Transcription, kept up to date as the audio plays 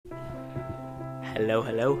Hello,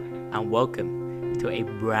 and welcome to a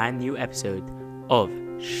brand new episode of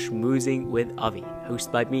Schmoozing with Avi,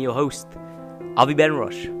 hosted by me, your host, Avi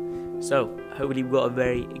Benrosh. So, hopefully we've got a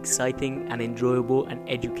very exciting and enjoyable and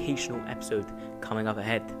educational episode coming up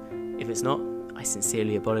ahead. If it's not, I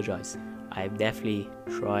sincerely apologize. I've definitely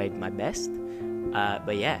tried my best,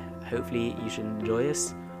 but yeah, hopefully you should enjoy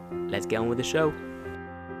this. Let's get on with the show.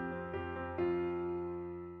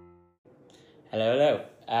 Hello.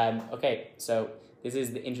 Okay, so this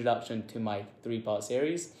is the introduction to my 3-part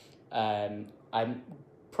series. I'm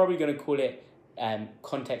probably going to call it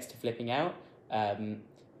Context to Flipping Out.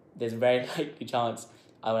 There's a very likely chance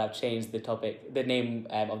I will have changed the name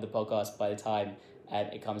of the podcast by the time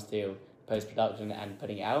it comes to post-production and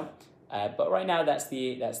putting it out. But right now, that's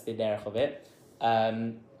the derech of it.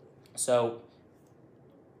 So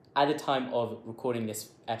at the time of recording this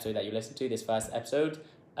episode that you listened to, this first episode,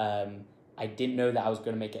 I didn't know that I was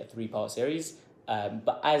going to make it a 3-part series,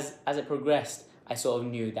 but as it progressed, I sort of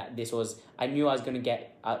knew that I was going to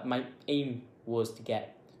get, my aim was to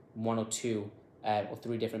get 1 or 2 or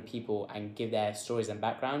 3 different people and give their stories and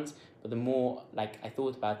backgrounds, but the more I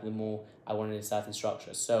thought about it, the more I wanted a certain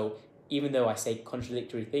structure. So even though I say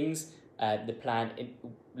contradictory things, the plan,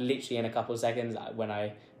 literally in a couple of seconds, when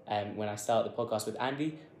I started the podcast with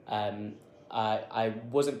Andy, I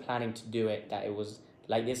wasn't planning to do it that it was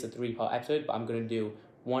like this, a 3-part episode, but I'm going to do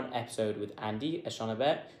 1 episode with Andy, a Shana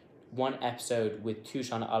Bet, 1 episode with 2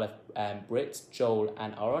 Shana Aleph Brits, Joel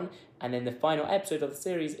and Aaron, and then the final episode of the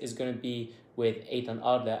series is going to be with Eitan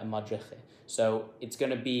Adler and Madriche. So it's going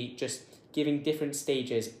to be just giving different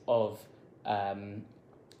stages of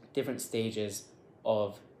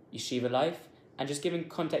yeshiva life, and just giving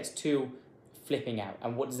context to flipping out,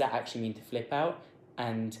 and what does that actually mean to flip out,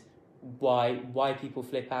 and why people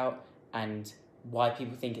flip out, and why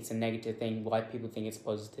people think it's a negative thing, why people think it's a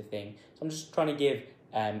positive thing. So I'm just trying to give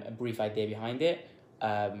a brief idea behind it.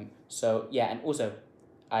 So yeah, and also,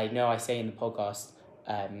 I know I say in the podcast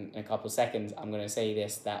in a couple of seconds, I'm going to say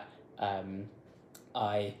this, that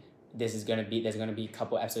there's going to be a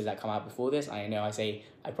couple of episodes that come out before this. I know I say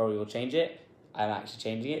I probably will change it. I'm actually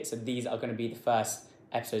changing it. So these are going to be the first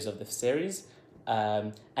episodes of the series.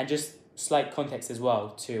 And just slight context as well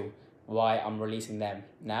to why I'm releasing them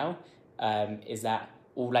now. Is that,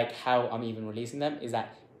 or how I'm even releasing them, is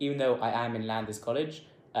that even though I am in Landers College,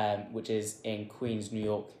 which is in Queens, New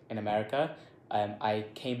York, in America, I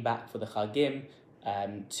came back for the Chagim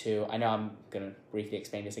I know I'm going to briefly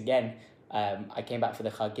explain this again, I came back for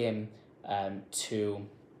the Chagim to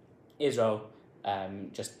Israel,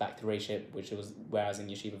 just back to Reshit, which was where I was in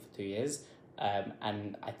yeshiva for 2 years,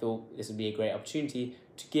 and I thought this would be a great opportunity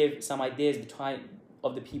to give some ideas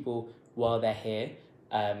of the people while they're here,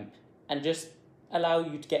 and just allow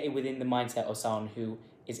you to get it within the mindset of someone who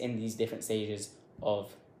is in these different stages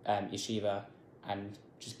of yeshiva, and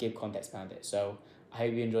just give context around it. So I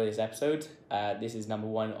hope you enjoy this episode. This is number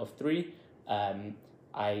 1 of 3. I'm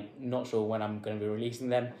not sure when I'm going to be releasing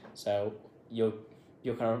them, so you're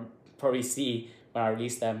going to probably see when I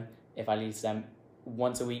release them, if I release them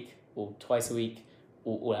once a week or twice a week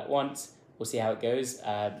or all at once. We'll see how it goes.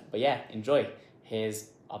 But yeah, enjoy.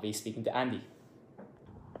 I'll be speaking to Andy.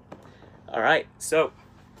 Alright, so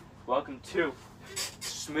welcome to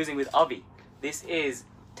Schmoozing with Avi. This is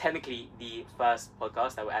technically the first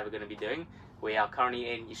podcast that we're ever going to be doing. We are currently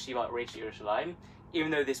in Yeshiva Reshit Yerushalayim.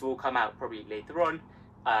 Even though this will come out probably later on,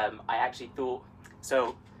 I actually thought,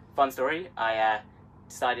 so fun story, I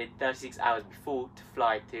decided 36 hours before to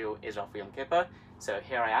fly to Israel for Yom Kippur. So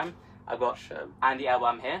here I am. I've got Andy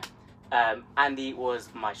Elbam here. Andy was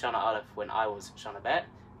my Shana Aleph when I was Shana Bet,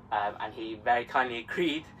 and he very kindly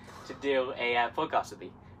agreed to do a podcast with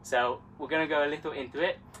me. So we're going to go a little into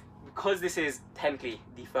it. Because this is technically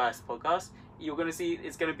the first podcast, you're going to see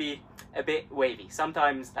it's going to be a bit wavy.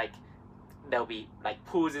 Sometimes there'll be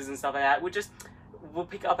pauses and stuff like that. We'll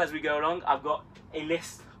pick it up as we go along. I've got a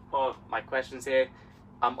list of my questions here.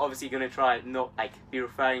 I'm obviously going to try not be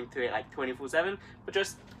referring to it 24/7, but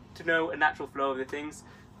just to know a natural flow of the things.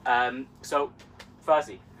 So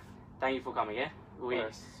firstly, thank you for coming here.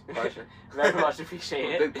 Pleasure. Very much appreciate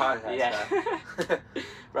it. Big podcast. Yeah.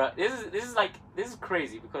 Bro, this is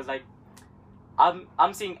crazy because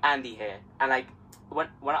I'm seeing Andy here, and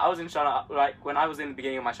when I was in Shana, when I was in the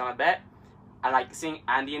beginning of my Shana Bet, and seeing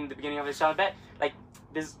Andy in the beginning of his Shana Bet,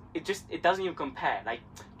 it doesn't even compare.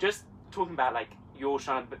 Just talking about your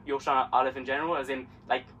Shana Aleph in general, as in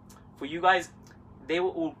for you guys, they were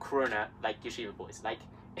all Corona yeshiva boys.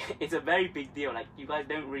 It's a very big deal. You guys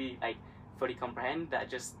don't really fully comprehend that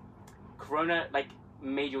just Corona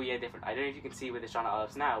made your year different. I don't know if you can see with the Shana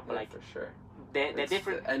Alefs now, but for sure. they're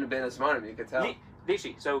different. And Benas Manim, you could tell.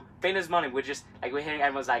 Literally, so Benas Manim, we're just like we're hearing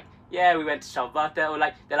everyone's like, yeah, we went to Shalbata, or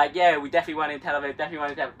like they're like, yeah, we definitely went in Tel Aviv, definitely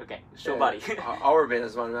went in Tel Aviv. Okay, sure, buddy. Our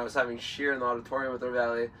Benas Manim, I was having sheer in the auditorium with our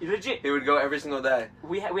valley. Legit. He would go every single day.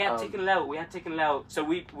 We had Tikkun Lel, so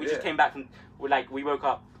we just came back from we woke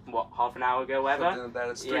up what half an hour ago, whatever. Something like that.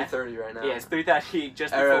 It's 3:30 right now. Yeah, it's 3:30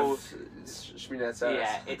 just before. Shmini Atzeres.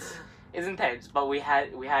 Yeah, it's intense, but we had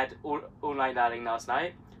all night darling last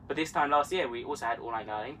night. But this time last year we also had all night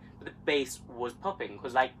darling, but the bass was popping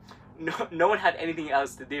because like no one had anything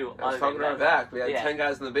else to do. I was talking to our back. We had 10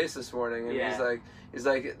 guys in the bass this morning, and he's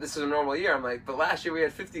like, this is a normal year. I'm like, but last year we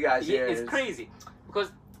had 50 guys here. It's crazy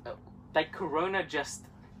because like Corona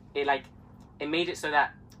it made it so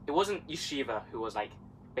that it wasn't Yeshiva who was like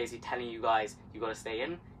basically telling you guys you got to stay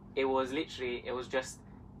in. It was just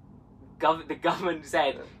the government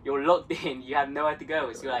said you're locked in, you have nowhere to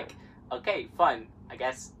go. So you're like, okay, fine, I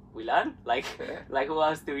guess we learn. Like what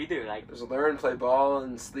else do we do? Like just learn, play ball,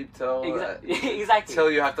 and sleep till exactly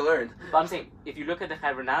till you have to learn. But I'm saying if you look at the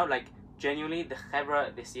Chevra now, like genuinely the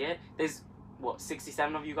Chevra this year, there's what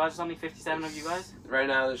 67 of you guys or something, 57 of you guys. Right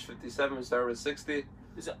now there's 57. We started with 60.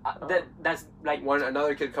 So, that's like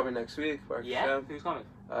another kid coming next week. Yeah, who's coming?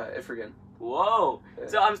 Ifrigan. Whoa! Yeah.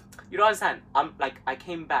 So you don't understand. I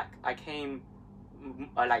came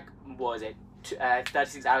like what was it?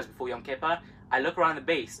 36 hours before Yom Kippur. I look around the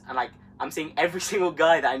base and like I'm seeing every single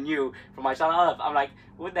guy that I knew from my Shana Aleph. I'm like,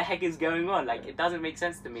 what the heck is going on? Like it doesn't make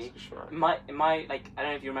sense to me. In my like I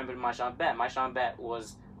don't know if you remember my Shana Bet. My Shana Bet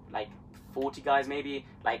was like 40 guys maybe.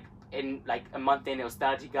 Like in like a month in it was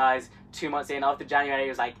 30 guys. 2 months in after January it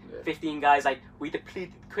was like 15 guys. Like we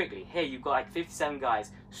depleted quickly. Here you've got like 57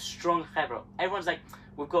 guys, strong Chevra. Everyone's like,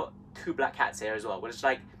 we've got 2 black hats here as well. Which is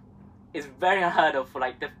like it's very unheard of for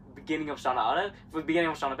like the beginning of Shana Aleph. For the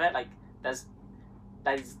beginning of Shana Bet, like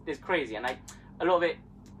that is crazy. And like a lot of it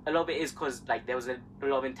is because like there was a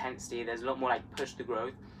lot of intensity. There's a lot more like push to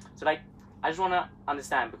growth. So like I just want to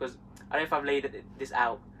understand because I don't know if I've laid this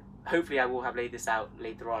out. Hopefully I will have laid this out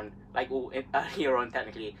later on, like earlier on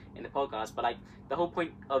technically in the podcast. But like the whole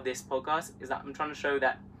point of this podcast is that I'm trying to show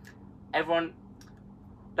that everyone,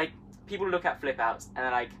 like people look at flip outs and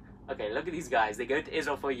they're like, okay, look at these guys. They go to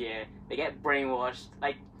Israel for a year. They get brainwashed.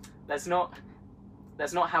 Like that's not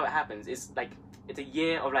how it happens. It's like it's a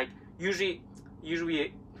year of like usually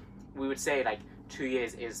we would say like 2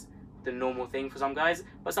 years is the normal thing for some guys,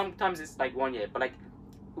 but sometimes it's like 1 year. But like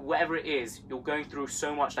whatever it is, you're going through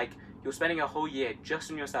so much. Like you're spending a whole year just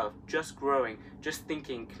on yourself, just growing, just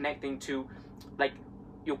thinking, connecting to like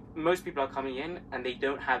most people are coming in and they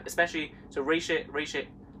don't have, especially so Reishit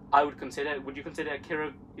I would you consider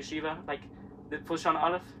Akira Yeshiva like the for Shana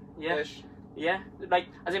Aleph? Yeah. Ish. Yeah, like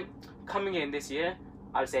as in coming in this year,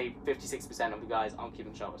 I would say 56% of the guys aren't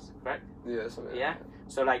keeping Shabbos, correct? Yeah, something. Yeah.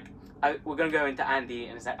 So like, we're gonna go into Andy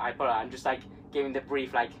in a sec. I'm just like giving the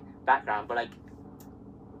brief like background, but like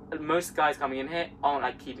most guys coming in here aren't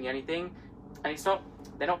like keeping anything, and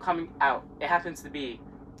they're not coming out. It happens to be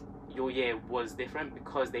your year was different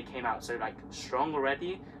because they came out so like strong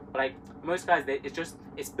already. But like most guys,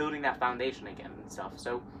 it's building that foundation again and stuff.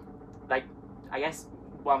 So like I guess.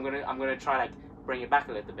 Well, I'm gonna try like bring it back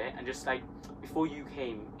a little bit and just like before you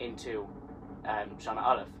came into Shana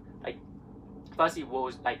Aleph, like firstly, what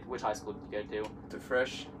was like which high school did you go to? The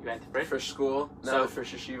Frisch. You went to Frisch. Frisch school. Now the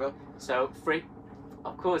Frisch Yeshiva. So Frisch,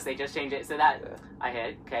 of course they just changed it. So that I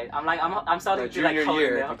heard. Okay, I'm starting to like junior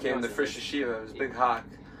year it became the Frisch Yeshiva. It was a big hawk.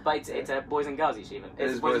 But it's a boys and girls yeshiva.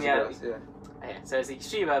 It's boys and girls. Yeah. Yeah. So it's a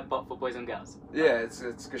yeshiva but for boys and girls. Yeah, it's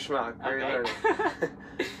geschmack. Very learning.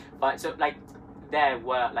 But so like. There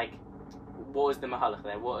were like, what was the mahalach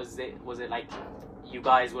there? What was it? Was it like, you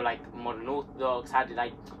guys were like modern Orthodox? How did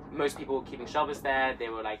like most people were keeping Shabbos there? They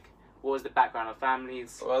were like, what was the background of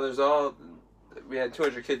families? Well, we had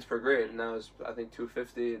 200 kids per grade, and now it's I think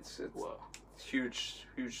 250. It's huge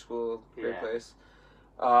school, great place.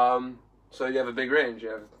 So you have a big range. You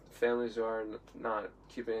have families who are not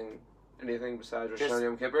keeping anything besides Rosh Hashanah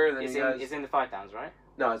Yom Kippur. And then it's in the Five Towns, right?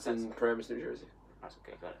 No, it's in Paramus, New Jersey. That's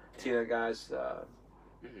okay, got it. Tina guys,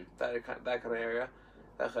 that kind of area,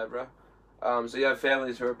 that chevra. So you have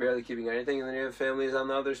families who are barely keeping anything, and then you have families on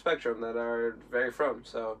the other spectrum that are very from.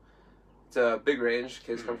 So it's a big range.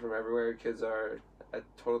 Kids come from everywhere. Kids are at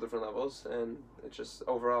total different levels, and it's just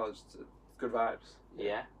overall it's good vibes.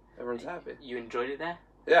 Yeah. Everyone's happy. You enjoyed it there?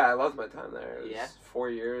 Yeah, I loved my time there. It was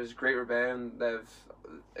 4 years. Great Rebbeim.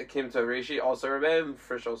 It came to Reishi, also Rebbeim.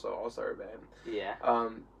 Frisch also Rebbeim. Yeah.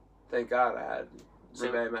 Thank God I had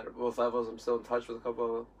Rebbeim at both levels. I'm still in touch with a couple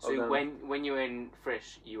of them. So when you were in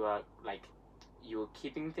Frisch, you were like you were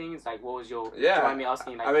keeping things? Like, what was your? Yeah. Do you mind me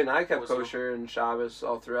asking? Like, I mean, I kept what was kosher and Shabbos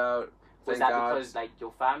all throughout. Was Thank that God. because like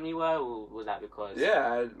your family were, or was that because?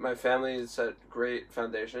 Yeah, my family set great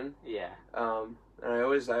foundation. Yeah. And I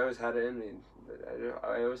always had it in me.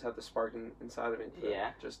 I always had the spark inside of me.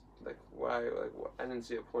 Yeah. Just like why, I didn't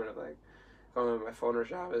see a point of like going on my phone or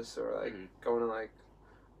Shabbos or like going to like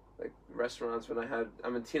restaurants when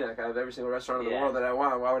I'm in Teaneck. I have every single restaurant in the world that I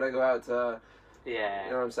want. Why would I go out to? Yeah.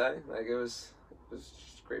 You know what I'm saying? Like it was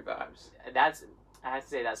just great vibes. I have to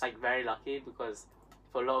say that's like very lucky because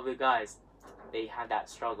for a lot of the guys, they had that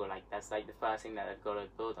struggle. Like that's like the first thing that they've got to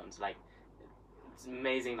build on. So like it's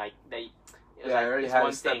amazing. Like they. Yeah, like I already had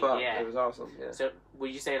to step up. Yeah. It was awesome. Yeah. So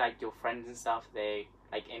would you say like your friends and stuff? They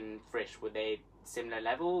like in Frisch, were they similar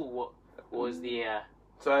level? What was the?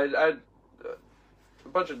 So I had a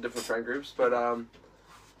bunch of different friend groups, but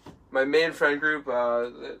my main friend group,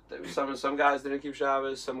 some guys didn't keep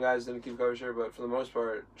Shabbos, some guys didn't keep kosher, but for the most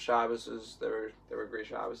part, Shabbos there were great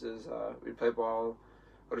Shabboses. We'd play ball,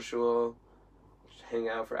 go to shul, just hang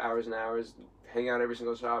out for hours and hours, hang out every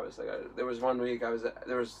single Shabbos. Like there was one week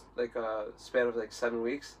there was like a span of like 7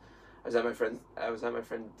 weeks. I was at my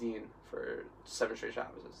friend Dean for 7 straight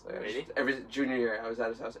Shabbos. Like really? Every junior year, I was at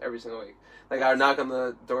his house every single week. Like I would knock on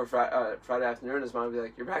the door Friday afternoon. His mom would be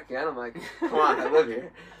like, "You're back again?" I'm like, "Come on, I live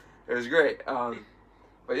here." It was great.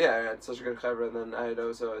 But yeah, I had such a good chevra. And then I had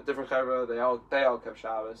also a different chevra. They all kept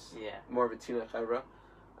Shabbos. Yeah. More of a Tina chevra.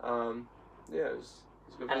 Yeah, it was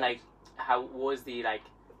good. And like, how was the like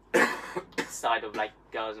side of like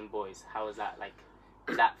girls and boys? How was that like?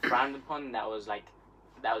 Was that frowned upon? That was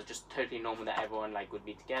just totally normal that everyone like would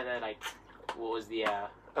be together. Like, what was the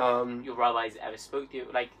your rabbis ever spoke to you?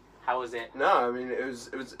 Like, how was it? No, I mean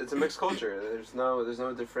it's a mixed culture. There's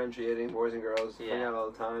no differentiating boys and girls. Yeah. Hang out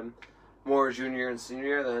all the time. More junior and senior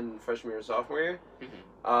year than freshman year and sophomore year.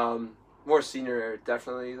 Mm-hmm. More senior year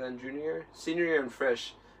definitely than junior year. Senior year and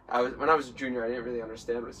Frisch. When I was a junior, I didn't really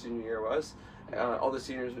understand what senior year was. All the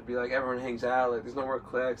seniors would be like, everyone hangs out, like there's no more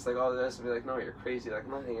cliques, like all this, and be like, no, you're crazy, like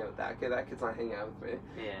I'm not hanging out with that kid, that kid's not hanging out with me.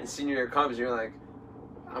 Yeah. And senior year comes, and you're like,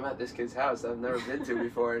 I'm at this kid's house that I've never been to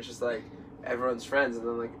before. It's just like everyone's friends, and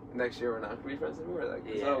then like next year we're not gonna be friends anymore. Like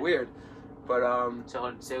it's all weird. But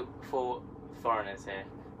So for foreigners here,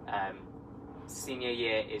 senior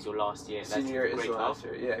year is your last year. Senior year is the last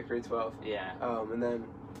year. Yeah, grade 12. Yeah. And then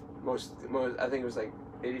most I think it was like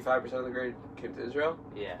 85% of the grade came to Israel.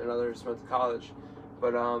 Yeah. And others went to college.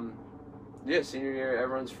 But yeah, senior year,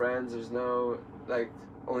 everyone's friends. There's no like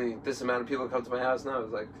only this amount of people come to my house. No,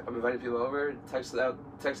 it's like I'm inviting people over. Text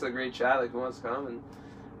the grade chat like who wants to come, and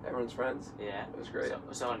everyone's friends. Yeah. It was great.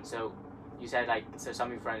 So you said like some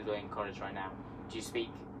of your friends are in college right now. Do you speak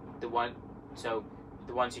the ones who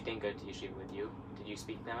didn't go to yeshiva with you? Did you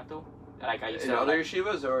speak to them at all? Like, are you in other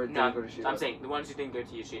yeshivas or did you go to yeshiva? I'm saying the ones who didn't go to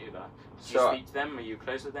yeshiva. Did you speak to them? Are you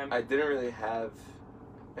close with them? I didn't really have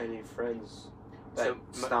any friends that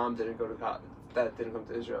Stam didn't go to college. That didn't come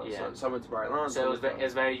to Israel. Yeah. So some went to Bar Ilan. So it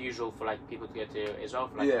was very usual for like people to go to Israel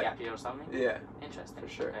for like a gap year or something. Yeah. Interesting. For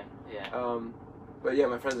sure. Okay. Yeah. But yeah,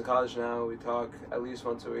 my friends in college now. We talk at least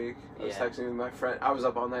once a week. I was texting with my friend. I was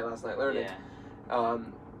up all night last night learning. Yeah.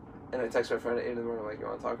 And I text my friend at 8 in the morning, like, you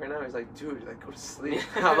want to talk right now? He's like, dude, like, go to sleep.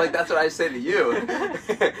 I'm like, that's what I say to you.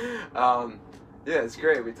 Yeah, it's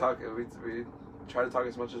great. We talk. We try to talk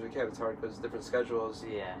as much as we can. It's hard because different schedules.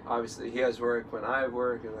 Yeah. Obviously, he has work when I have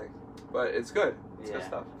work, and like, but it's good. It's good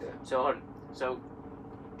stuff. Yeah. So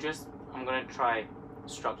just I'm gonna try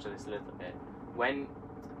structure this a little bit.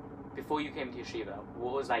 Before you came to yeshiva,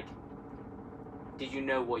 what was like? Did you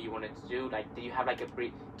know what you wanted to do? Like, did you have like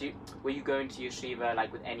were you going to yeshiva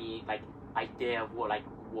like with any like idea of what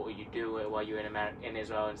would you do while you were in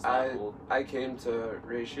Israel and stuff? I came to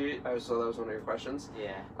Reishi. So that was one of your questions.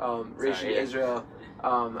 Yeah. Reishi, Israel.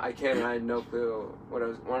 I came and I had no clue what I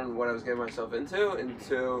was getting myself into,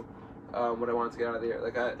 what I wanted to get out of the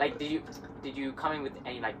year. Did you come in with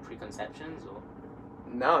any like preconceptions or?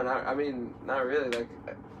 No, not really. Like,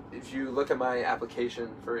 if you look at my application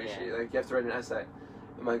for Reishi, like you have to write an essay.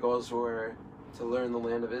 And my goals were to learn the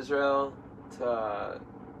land of Israel, to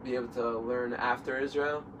be able to learn after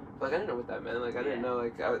Israel. Like I didn't know what that meant. Like I didn't know.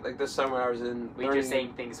 Like this summer I was in. We're just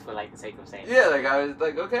saying things for like the sake of saying. Yeah, like I was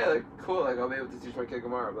like, okay, like cool, like I'll be able to teach my kid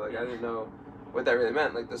Gemara, but like I didn't know what that really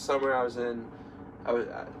meant. Like this summer I was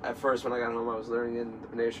at first when I got home I was learning in the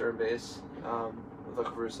B'nai Shurim base with the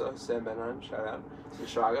Chavrusa, Sam Benheim, shout out, in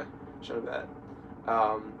Shraga, Shanabet.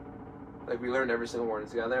 Like we learned every single morning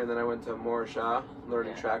together, and then I went to Morashah,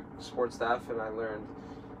 learning track sports staff, and I learned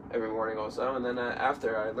every morning also. And then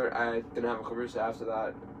after I didn't have a chavrusa after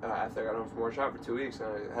that. After I got home from Morashah for 2 weeks,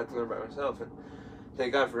 and I had to learn by myself. And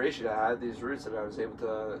thank God for Rashid, I had these roots and I was able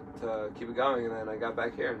to keep it going, and then I got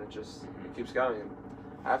back here and it keeps going, and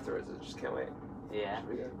afterwards I just can't wait. Yeah.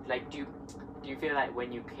 Like, do you feel like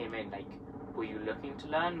when you came in, like, were you looking to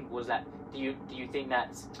learn? Was that, do you think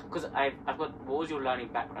that's, because I've got, what was your learning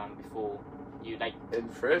background before you, like, in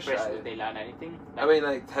Frisch, did they learn anything? Like, I mean,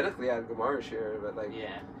 like, technically I had Gemara here, but like,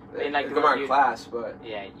 yeah. In like Gemara class, but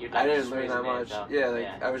yeah, I didn't learn that much. Yeah,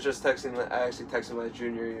 like I was just texting. I actually texted my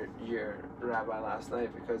junior year rabbi last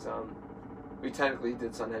night because we technically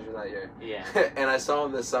did Sanhedrin that year. Yeah. And I saw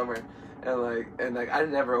him this summer, and I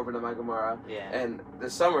never opened up my Gemara. Yeah. And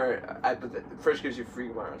this summer, Frisch gives you free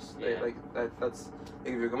Gemaras. Yeah.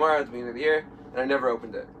 They give you a Gemara at the beginning of the year, and I never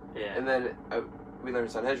opened it. Yeah. And then we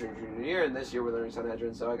learned Sanhedrin junior year, and this year we're learning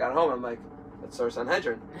Sanhedrin. So I got home, I'm like, let's start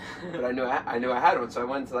Sanhedrin. But I knew I had one, so I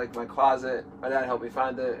went to like my closet. My dad helped me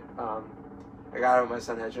find it. I got out my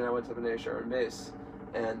Sanhedrin. I went to B'nai Sharon base,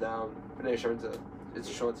 and B'nai Sharon's it's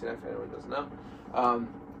a shul if anyone doesn't know.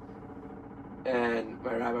 And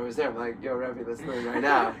my rabbi was there. I'm like, yo, Rebbe, let's learn right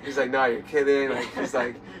now. He's like, no, you're kidding. Like, he's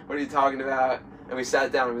like, what are you talking about? And we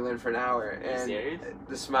sat down and we learned for an hour. And serious?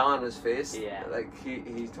 The smile on his face, yeah. Like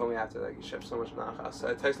he told me after, like, he shipped so much nachas. So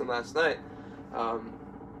I texted him last night.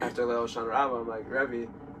 After Leil Shan Rabbah, I'm like,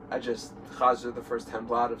 Rebbe, I just chazed the first 10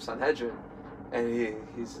 blot of Sanhedrin, and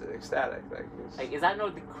he's ecstatic. Like, is that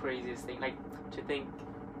not the craziest thing? Like, to think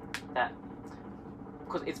that,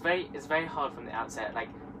 because it's very hard from the outset. Like,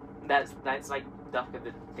 that's like the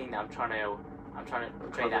thing that I'm trying to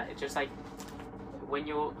portray. That it's just like when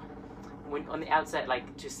on the outset,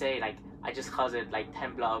 like, to say like I just chazed like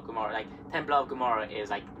 10 blot of Gemara. Like 10 blot of Gemara is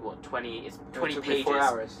like what 20? It's 20 pages. 4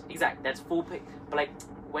 hours. Exactly. That's 4 pages. But like,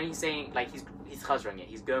 when he's saying, like, he's chazering it,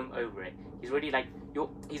 he's going over it, he's really like,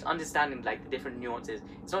 he's understanding like the different nuances.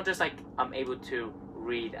 It's not just like I'm able to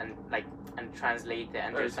read and translate it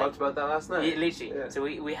and just talked about that last night. Yeah, literally. Yeah. So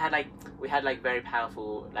we had very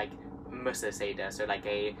powerful like Musa Seder. So like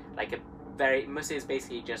a very, Musa is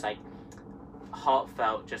basically just like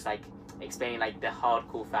heartfelt, just like explaining like the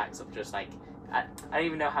hardcore facts of just like I don't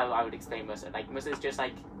even know how I would explain Musa. Like, Musa is just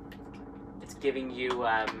like, it's giving you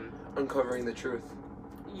uncovering the truth.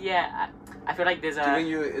 Yeah, I feel like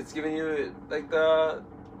it's giving you like the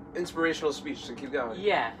inspirational speech to keep going.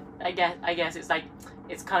 Yeah, I guess it's like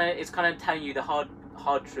it's kind of telling you the hard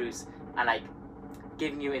truths and like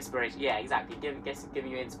giving you inspiration. Yeah, exactly. Giving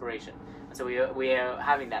you inspiration. And so we are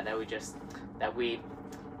having that we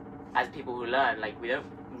as people who learn, like, we don't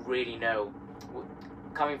really know,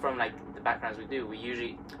 coming from like the backgrounds we do. We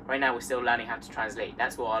usually right now we're still learning how to translate.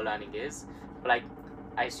 That's what our learning is. But like,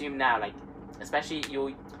 I assume now, like, especially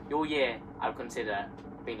your year, I would consider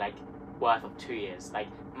being like worth of 2 years. Like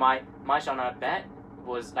my Shana Bet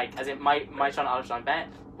was like, as in my Shana Aleph Shana Bet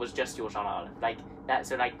was just your Shana Aleph. Like that,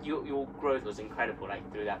 so like your growth was incredible like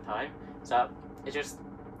through that time. So it's just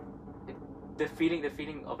the feeling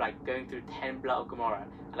of like going through 10 blot of Gemara.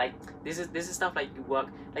 Like this is stuff like you work,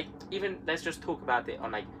 like, even let's just talk about it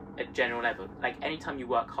on like a general level. Like anytime you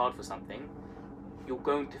work hard for something, you're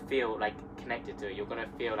going to feel like connected to it. You're gonna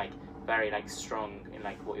feel like very like strong in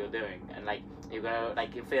like what you're doing, and like you're gonna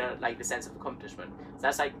like you feel like the sense of accomplishment. So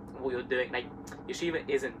that's like what you're doing. Like yeshiva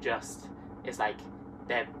isn't just, it's like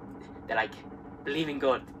they're like believing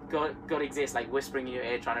God exists, like whispering in your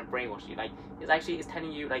ear, trying to brainwash you. Like it's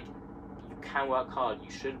telling you like you can work hard, you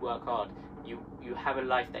should work hard, you have a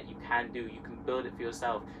life that you can do, you can build it for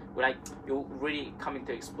yourself. But like you're really coming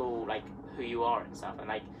to explore like who you are and stuff. And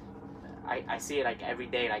like I see it like every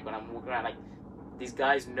day, like when I'm walking around, like these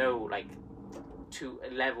guys know like to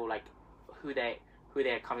a level like who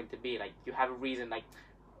they're coming to be. Like you have a reason. Like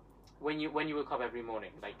when you wake up every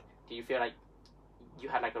morning, like do you feel like you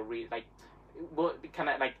had like a like what kind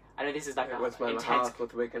of like, I know this is like what's my intense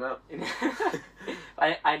with waking up?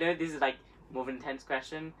 I know this is like more of an intense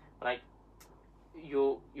question, but like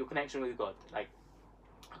your connection with God, like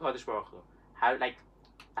Hakadosh Baruch Hu, how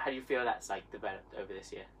do you feel that's like developed over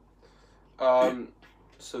this year?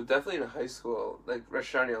 So definitely in high school, like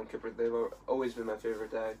Rosh Hashanah, Yom Kippur, they've always been my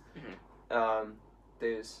favorite day. Mm-hmm.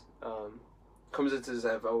 Days. Kumsitzes,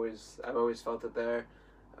 I've always felt it there.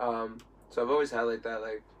 So I've always had like that,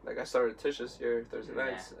 like I started Tish this year, Thursday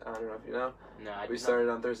nights. I don't know if you know. No, I We started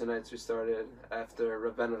on Thursday nights. We started after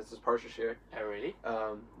Rav Benovitz's Parsha shir. Oh really?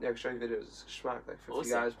 Yeah, I can show you videos. It's schmuck, like 50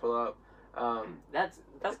 awesome. guys pull up.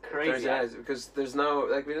 That's crazy. Thursday nights, because there's no,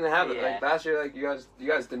 like, we didn't have it. Like last year, like you guys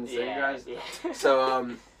didn't sing, you guys. Yeah.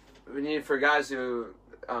 So we need for guys who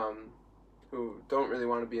don't really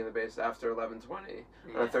want to be in the base after 11:20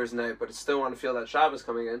 on a Thursday night, but still want to feel that Shabbos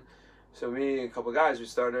coming in. So me and a couple guys, we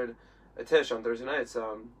started a Tish on Thursday nights.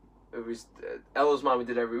 Ella's mom we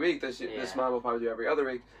did every week. This Yeah. mom will probably do every other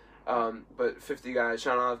week. But 50 guys,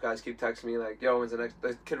 Sean Olive guys keep texting me like, yo, when's the next?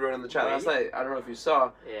 The kid wrote in the chat last night. I don't know if you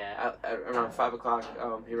saw. Yeah. At around 5 o'clock,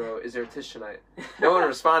 he wrote, "Is there a tish tonight?" No one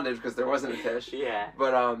responded because there wasn't a tish. Yeah.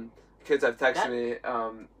 But kids have texted me,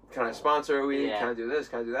 can I sponsor a week? Yeah. Can I do this?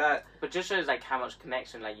 Can I do that? But just shows like how much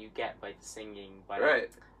connection like you get by singing. By Right.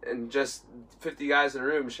 And just 50 guys in a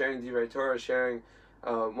room sharing Divrei Torah, sharing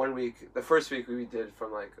 1 week. The first week we did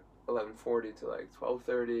from like 11:40 to like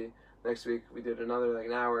 12:30. Next week we did another like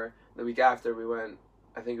an hour. The week after we went,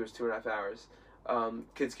 I think it was 2.5 hours.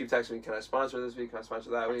 Kids keep texting me, can I sponsor this week? Can I sponsor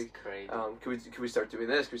that week? Crazy. Can we start doing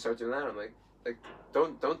this? Can we start doing that? I'm like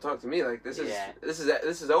don't talk to me. Like this Yeah.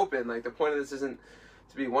 is open. Like the point of this isn't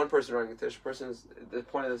to be one person running a tish. The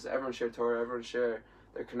point of this is everyone share Torah, everyone share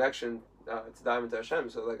their connection to dive into Hashem.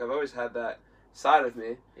 So like I've always had that side of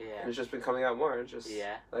me, Yeah. and it's just been coming out more. It's just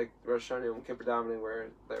Yeah. like Rosh Hashanah, Yom Kippur davening, where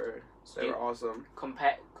they were awesome.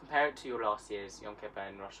 Compare it to your last year's Yom Kippur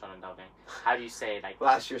and Rosh Hashanah davening. How do you say like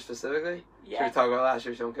Last year specifically? Should we Yeah. talk about last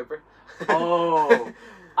year's Yom Kippur? Oh,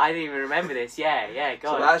 I didn't even remember this. Yeah. Go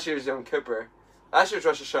So on. last year's Yom Kippur, last year's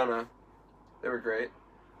Rosh Hashanah, they were great.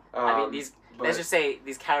 I mean, these. but- Let's just say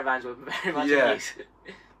these caravans were very much Yeah. in use.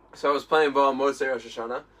 So I was playing ball Motzei Rosh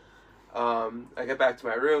Hashanah. I get back to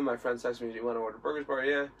my room. My friend texts me, "Do you want to order Burgers Bar?"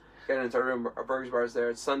 Yeah. Get into our room. Our Burgers Bar is there.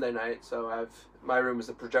 It's Sunday night, so my room is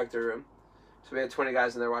the projector room. So we had 20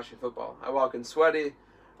 guys in there watching football. I walk in sweaty,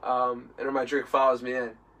 and my drink follows me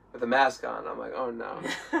in with a mask on. I'm like, oh no.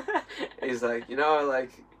 He's like, we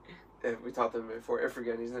talked to him before,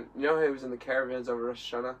 Ifrigan. He was in the caravans over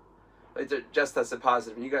Rosh Hashanah? Like, just tested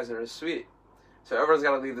positive, and you guys are in a suite. So everyone's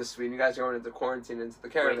got to leave the suite, and you guys are going into quarantine into the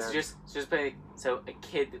caravan. Wait, so so a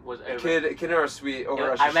kid was over. A kid in our suite over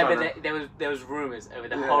Rosh Hashanah. I remember there was rumors over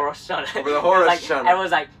the whole Rosh Hashanah. Over the whole Rosh Hashanah. Everyone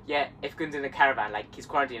was like, yeah, if Gun's in the caravan, like he's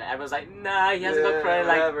quarantined. Everyone's like, nah, he hasn't got corona.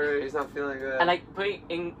 Like, whatever, he's not feeling good. and like putting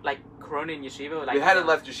in like corona in yeshiva. Like we hadn't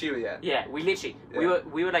left yeshiva yet. Yeah, we literally Yeah.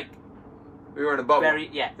 we were like We were in a bubble.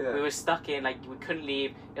 yeah, we were stuck in, like we couldn't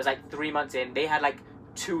leave. It was like 3 months in. They had like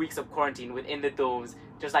 2 weeks of quarantine within the dorms.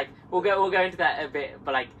 Just like we'll go into that a bit,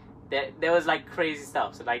 but like there was like crazy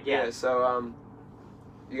stuff. So like yeah. So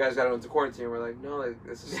you guys got to go into quarantine. We're like, no, like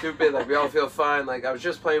this is stupid. Like we all feel fine. Like I was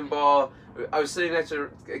just playing ball. I was sitting next to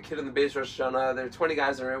a kid in the base Rosh Hashanah. There were 20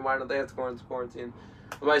 guys in the room. Why don't they have to go into quarantine?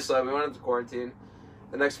 With my son, we went into quarantine.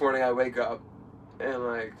 The next morning I wake up and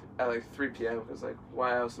like at like 3 p.m. because like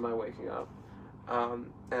why else am I waking up?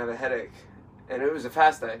 And I have a headache, and it was a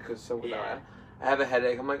fast day because I have a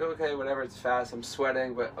headache. I'm like, okay, whatever, it's fast. I'm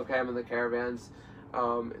sweating, but okay, I'm in the caravans.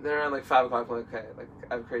 And then around like 5 o'clock, I'm like, okay, like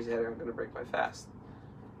I have a crazy headache. I'm gonna break my fast.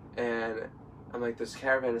 And I'm like, this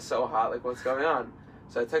caravan is so hot. Like, what's going on?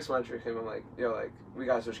 So I text my drink him. I'm like, yo, like we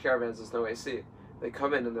gotta switch caravans. There's no AC. They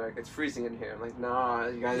come in and they're like, it's freezing in here. I'm like, nah,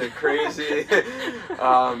 you guys are crazy.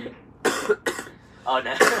 Oh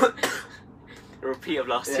no. A repeat of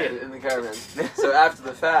last year. In the caravan. So after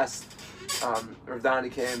the fast, Rav Donnie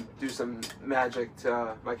came, do some magic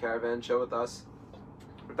to my caravan, chill with us.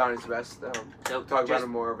 Rav Donnie's the best. So Talk about him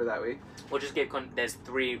more over that week. We'll just give there's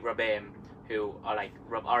 3 Rabbeim who are like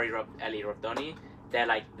Rav Ari, Rav Eli, Rav Doni. They're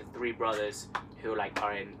like the 3 brothers who like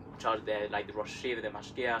are in charge. They're like the Rosh Hashiva, the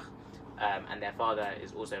Mashgiach, and their father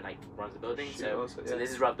is also like runs the building. So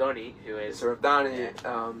this is Rav Doni, who is. So Rav Donnie, it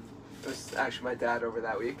was actually my dad over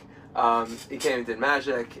that week. He came and did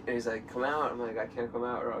magic, and he's like, "Come out." I'm like, "I can't come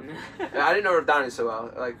out." I didn't know Rav Donnie so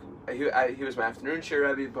well. Like he was my afternoon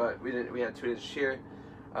shir Rebbe, but we had 2 days of shir.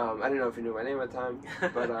 I didn't know if he knew my name at the time,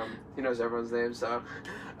 but he knows everyone's name. So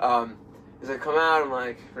he's like, "Come out." I'm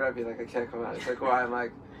like, Rebbe, like I can't come out. He's like, "Why?" I'm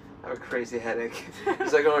like, "I have a crazy headache."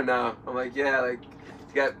 He's like, "Oh no." I'm like, "Yeah, like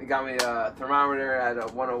he got me a thermometer. I had a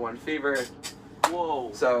 101 fever."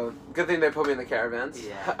 Whoa. So good thing they put me in the caravans.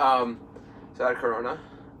 Yeah. So I had corona.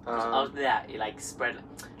 After that, it like spread,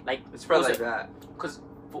 like It spread also, like that. Because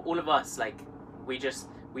for all of us, like we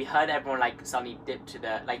heard everyone like suddenly dip to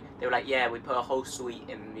the like they were like, yeah, we put a whole suite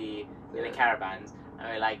in the caravans, and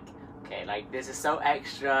we're like, okay, like this is so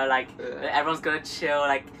extra, like everyone's gonna chill,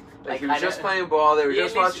 like he was just playing ball. They were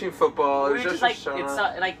just watching football. It was just like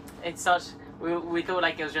it's such. We thought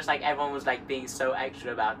like it was just like everyone was like being so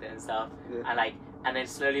extra about it and stuff, and then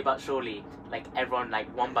slowly but surely, like everyone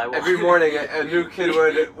like one by one. Every morning, a new kid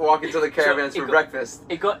would walk into the caravans for breakfast.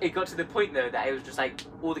 It got to the point though that it was just like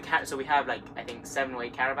all the so we have like I think 7 or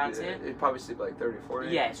 8 caravans here. You'd probably sleep like 30, 40.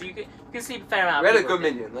 Yeah, so you can sleep a fair amount. We had a good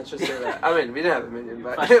minion. Let's just say that. I mean, we didn't have a minion,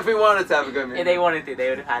 but if we wanted to have a good minion, if they wanted to, they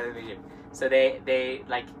would have had a minion. So they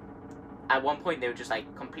like at one point they were just like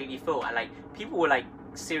completely full, and like people were like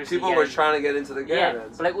seriously. People were trying to get into the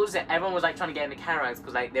caravans. But like, what was it? Everyone was like trying to get in the caravans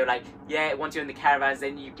because like they were like, yeah, once you're in the caravans,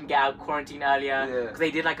 then you can get out of quarantine earlier. Because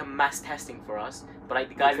they did like a mass testing for us. But like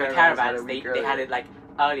the guys in the caravans, they had it like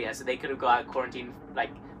earlier, so they could have got out of quarantine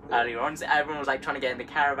like earlier on. So everyone was like trying to get in the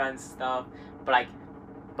caravans and stuff. But like,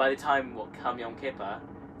 by the time come Yom Kippur.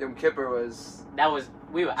 Yom Kippur was.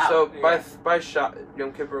 We were out. So by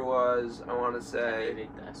Yom Kippur was, I want to say.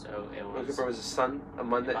 So it was. Yom Kippur was a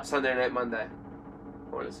Monday, Sunday night Monday.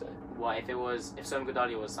 I want to say. What if Som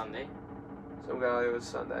Gedalia was Sunday? Som Gedalia was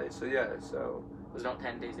Sunday. So yeah, so. Was it not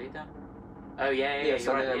 10 days later? Oh yeah.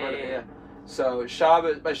 Sunday right. night Monday. Yeah. So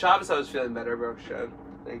by Shabbos I was feeling better, Baruch Hashem,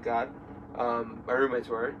 thank God. My roommates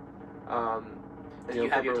weren't. Did you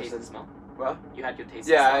have your taste and smell? What? You had your taste.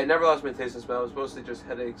 Yeah, I never lost my taste and smell. It was mostly just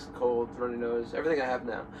headaches, cold, runny nose, everything I have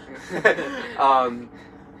now.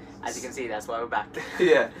 As you can see, that's why we're back.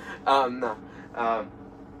 Yeah. No.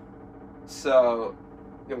 So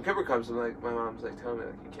Yom Kippur comes, and like my mom's like telling me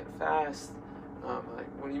like you can't fast. I'm like,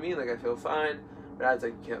 what do you mean? Like I feel fine. My dad's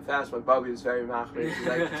like, you can't fast. My bubby was very machmir. She's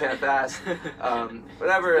like, you can't fast.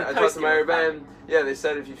 Whatever. I talked to my Rebbeim. Yeah, they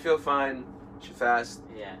said if you feel fine, you should fast.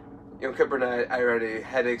 Yeah. Yom Kippur night,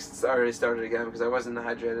 headaches already started again because I wasn't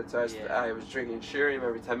hydrated. So I was drinking shirim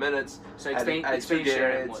every 10 minutes. So explain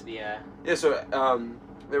shirim what the... Yeah, so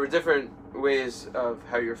there were different ways of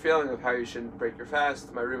how you're feeling, of how you shouldn't break your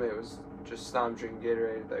fast. My roommate was just stopped drinking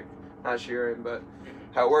Gatorade, like not shirim, but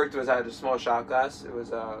how it worked was I had a small shot glass. It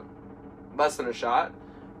was less than a shot,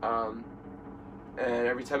 and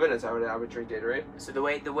every 10 minutes I would drink Gatorade. So the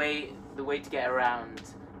way to get around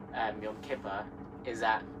Yom Kippur is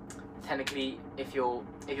that technically if you're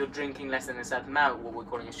drinking less than a certain amount, what we're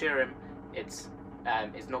calling a shirim, it's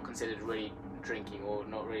not considered really drinking or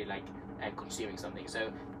not really like consuming something.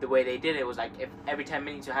 So the way they did it was like if every 10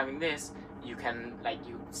 minutes you're having this, you can like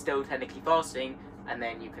you still technically fasting, and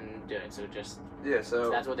then you can do it. So just so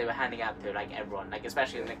that's what they were handing out to like everyone, like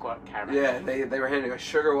especially in the caravan. Yeah, they were handing us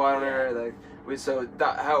sugar water. Like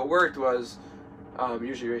how it worked was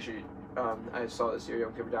usually I saw this year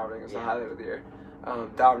Yom Kippur davening is the highlight of the year.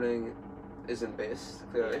 Davening isn't based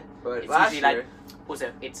clearly, but it's last usually year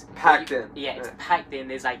also it's packed in. Yeah, it's packed in.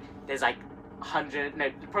 There's like 100,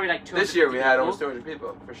 no, probably like 200. This year we had almost 200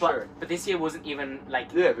 people for sure. But this year wasn't even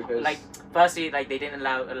like because like firstly like they didn't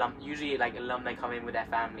allow usually like alumni come in with their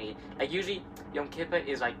family. Like usually Yom Kippur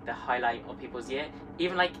is like the highlight of people's year.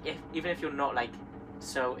 Even like even if you're not like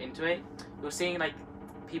so into it, you're seeing like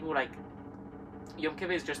people like Yom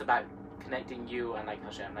Kippur is just about connecting you and like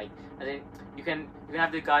Hashem. Like I think you can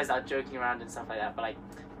have the guys that are joking around and stuff like that, but like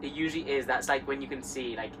it usually is that's like when you can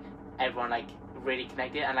see like everyone like really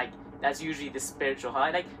connected, and like that's usually the spiritual high.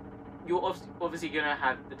 Like you're obviously gonna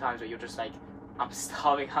have the times where you're just like I'm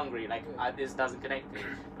starving, hungry, like this doesn't connect me.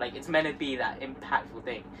 Like it's meant to be that impactful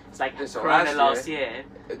thing. It's like Corona last year.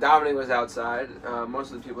 Davening was outside.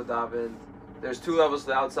 Most of the people davened. There's 2 levels to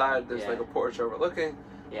the outside. There's like a porch overlooking.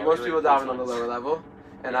 Yeah, most people davened on the lower level,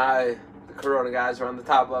 and the Corona guys were on the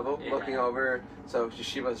top level, looking over. So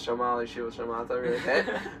Yeshiva Shamal, Yeshiva Shamata, really hit.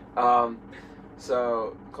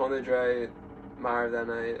 So Kol Nidre, Marav that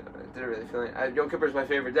night, I didn't really feel like Yom Kippur is my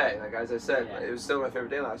favorite day. Like as I said, it was still my favorite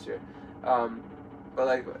day last year. But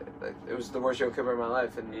like it was the worst Yom Kippur of my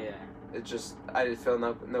life, and it just I didn't feel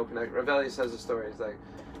no connection. Ravelli says a story.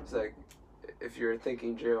 He's like, if you're a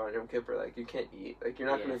thinking Jew on Yom Kippur, like you can't eat, like you're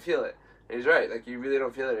not gonna feel it. And he's right. Like you really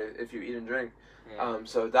don't feel it if you eat and drink.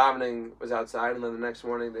 So davening was outside, and then the next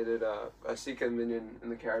morning they did a Sika minyan in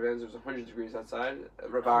the caravans. It was 100 degrees outside.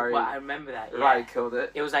 Ravari, I remember that. Ravari killed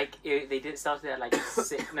it. It was like they did started at like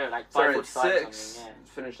 6, no, like 5:45 or something. Yeah.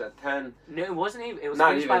 Finished at 10. No, it wasn't even. It was not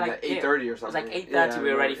finished even by like 8:30 or something. It was like 8:30.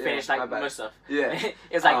 We already finished like Musaf. Yeah. It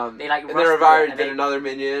was like they like. And then Ravari did another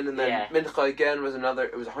minyan, and then Mincha again was another.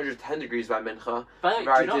 It was 110 degrees by Mincha. But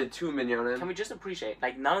Ravari did 2 minyanim. Can we just appreciate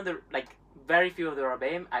none of the very few of the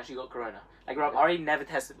Rabbeim actually got corona. Like Rav Ari never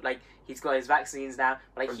tested. Like he's got his vaccines now.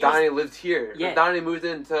 But like Donnie lived here. Yeah. Donnie moved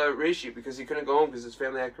into Reishi because he couldn't go home because his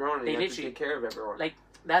family had corona. He had to take care of everyone. Like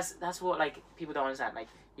that's what like people don't understand. Like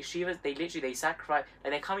yeshivas, they sacrifice.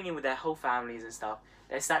 Like they're coming in with their whole families and stuff.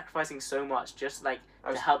 They're sacrificing so much just like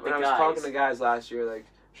to help the guys. When I was talking to guys last year, like,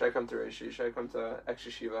 should I come to Reishi? Should I come to Ex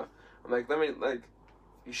Yeshiva? I'm like,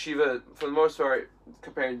 yeshiva for the most part,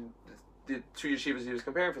 comparing the 2 yeshivas he was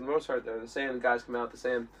comparing, for the most part they're the same. The guys come out the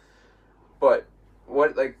same. But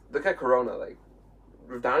look at Corona. Like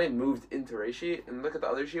Rav Dani moved into Reishi, and look at the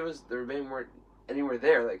other yeshivas. The Rebbeim weren't anywhere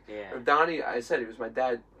there. Like Rav Dani, I said he was my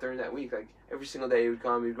dad during that week. Like every single day he would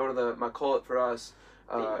come. He'd go to the Makolet for us.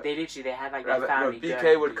 They had like their family.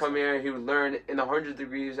 BK would come here. He would learn in the 100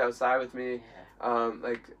 degrees outside with me. Yeah.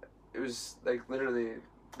 it was like literally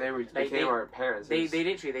they Like, became our parents. They It was-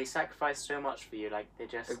 literally they sacrificed so much for you. Like they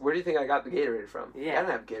just like, where do you think I got the Gatorade from? Yeah. I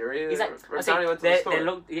didn't have Gatorade. exactly. Or Johnny went to the store. They're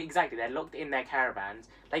locked exactly. They're locked in their caravans.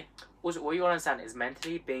 Like also, what you understand is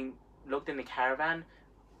mentally being locked in the caravan.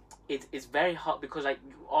 It's very hard because like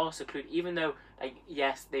you are secluded. Even though like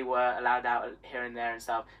yes they were allowed out here and there and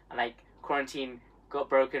stuff, and like quarantine got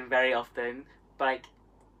broken very often, but like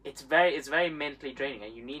it's very mentally draining,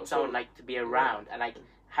 and you need Also, someone like to be around and like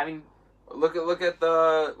having. Look at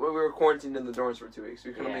the when we were quarantined in the dorms for 2 weeks.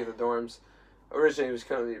 We couldn't Yeah. leave the dorms. Originally, it was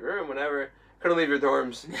couldn't leave your room, whatever. Couldn't leave your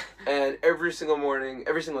dorms, and every single morning,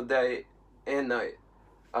 every single day, and night,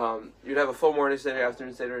 you'd have a full morning sitter,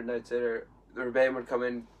 afternoon sitter, and night sitter. The Rebbeim would come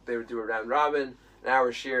in. They would do a round robin, an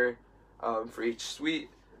hour shir, for each suite.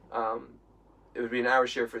 It would be an hour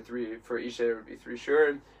shir for each seder. Would be 3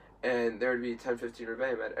 shurim, and there would be 10-15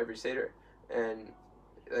 Rebbeim at every seder, and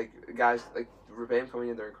like guys like Rebbeim coming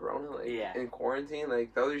in during Corona, like Yeah. in quarantine,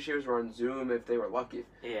 like the other yeshivas were on Zoom if they were lucky.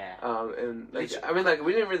 Yeah. And like Literally- I mean, like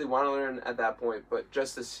we didn't really want to learn at that point, but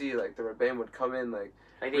just to see like the Rebbeim would come in, like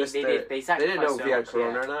Like risk they their- did. They they sacrificed didn't know so if we had much,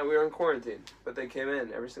 Corona or not. We were in quarantine, but they came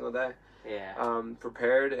in every single day, Yeah.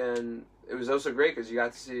 prepared, and it was also great because you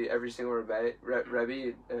got to see every single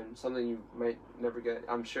Rebbe, and something you might never get.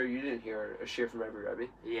 I'm sure you didn't hear a shir from every Rebbe.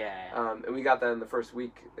 Yeah. And we got that in the first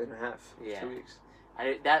week and a half, Yeah. 2 weeks.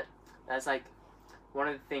 That's like one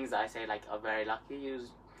of the things that I say like are very lucky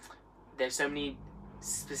is there's so many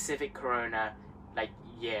specific Corona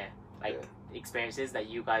experiences that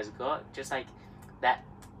you guys got, just like that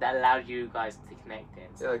allowed you guys to connect in.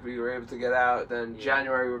 Yeah, like we were able to get out. Then Yeah.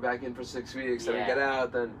 January we're back in for 6 weeks. Then we Yeah. get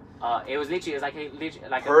out. Then It was literally a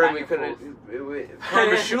back Purim we and couldn't. forth. Purim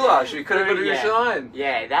was Shulash. We couldn't go to Yeah. Yerushalayim.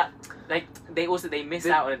 Yeah, that like they missed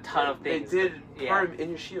out on a ton of things. They did Yeah. Purim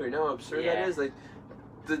in yeshiva. You know how absurd Yeah. that is. Like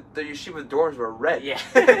the yeshiva dorms were red. Yeah.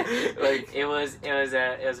 Like it was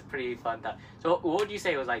a pretty fun time. So what would you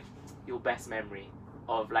say was like your best memory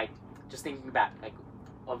of like just thinking back like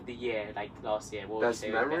of the year like last year? What would best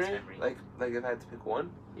you say was memory. your best memory? Like if I had to pick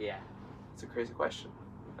one, Yeah, it's a crazy question.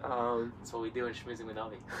 that's what we do in Schmizzing with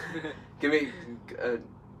Avi. Give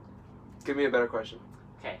me a better question.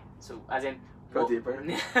 Okay, so as in Go what- deeper.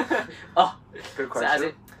 Oh, Good so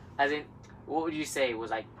question. as in, what would you say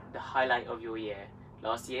was like the highlight of your year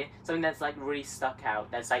last year? Something that's like really stuck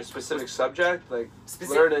out. That's like A specific subject, like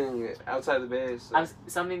specific, learning outside the base.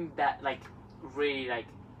 something that like really like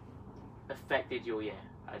affected your year.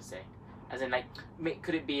 I'd say, as in like,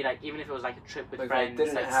 could it be like even if it was like a trip with Like friends,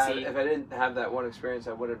 if I like didn't have that one experience,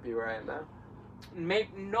 I wouldn't be where I am now. maybe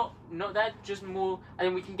not that, just more. I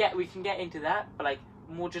mean, we can get into that, but like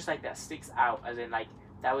more just like that sticks out. As in like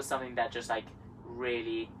that was something that just like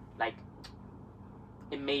really like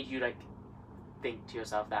it made you like think to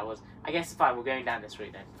yourself. That was, I guess, fine. We're going down this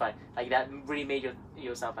route then. Fine. Like that really made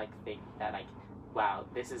yourself like think that like, wow,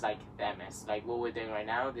 this is like the MS. Like what we're doing right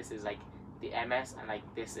now. This is like the MS, and like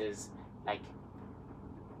this is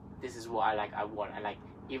what I want. And like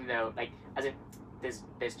even though like as in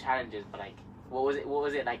there's challenges, but like what was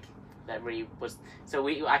it like that really was? So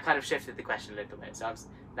I kind of shifted the question a little bit. So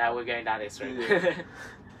now we're going down this route. Yeah.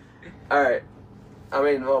 All right. I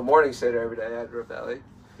mean, well, morning seder every day at Rav Valley.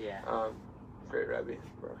 Yeah. Great Rebbe,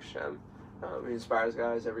 Baruch Hashem. He inspires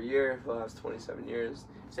guys every year for the last 27 years.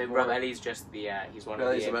 So Rav Eli's just the he's one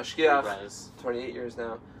Eli's of the a mashgiach. brothers. 28 years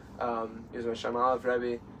now. He was my Shem Aleph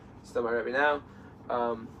Rebbe. Still my Rebbe now.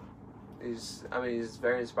 He's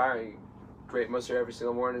very inspiring. Great Musar every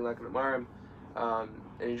single morning, like an Amarim.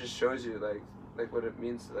 And he just shows you like what it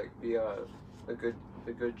means to like be a good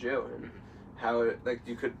Jew, and how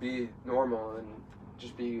you could be normal and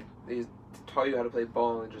just be. He taught you how to play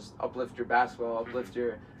ball and just uplift your basketball, uplift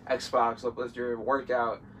your Xbox, uplift your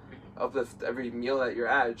workout, uplift every meal that you're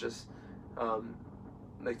at. Just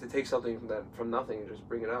like to take something from nothing and just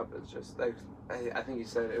bring it up. It's just like I think he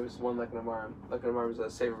said it was one like an Amarim. Like an Amarim was a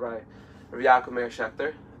saved by Rabbi Yaakov Meir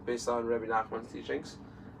Shechter, based on Rabbi Nachman's teachings.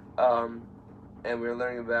 And we were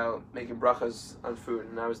learning about making brachas on food,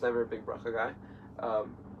 and I was never a big bracha guy.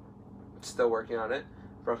 Still working on it.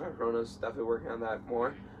 Bracha Chronos, definitely working on that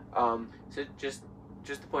more. So just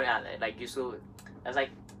to point out that like you saw, that's like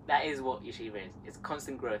that is what yeshiva is. It's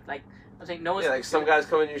constant growth. Like I'm saying, no one's Yeah, like some guys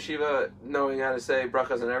come in yeshiva knowing how to say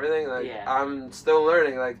brachas and everything. Like Yeah. I'm still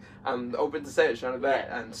learning. Like I'm open to say it, Shana Bet.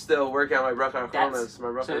 Yeah. I'm still working on my bracha Chronos, my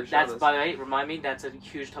bracha So Rishonos. that's, by the way, remind me, that's a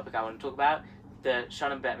huge topic I want to talk about. The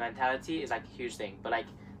Shana Bet mentality is like a huge thing. But like,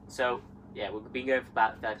 so yeah, we've been going for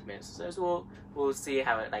about 30 minutes. So we'll see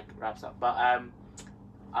how it like wraps up. But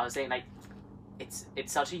I was saying like, it's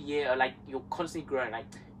such a year like you're constantly growing. Like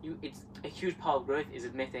it's a huge part of growth is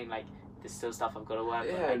admitting like there's still stuff I've got to work on.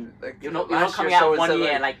 Yeah, Like, and like you're not last coming year, out someone one said,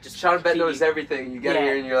 year like, like just Sean Bet knows completely- everything. You get Yeah.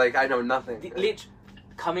 here and you're like, I know nothing. Lit,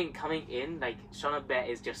 coming in like Sean Bet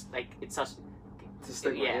is just like it's such. It's a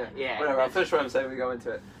stigma. Yeah, yeah. Whatever. I'll finish what I'm saying. We go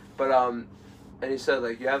into it. But and he said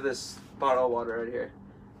like you have this bottle of water right here.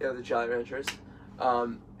 You have the Jolly Ranchers,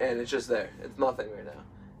 and it's just there. It's nothing right now.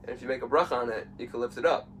 And if you make a bracha on it, you can lift it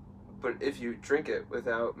up. But if you drink it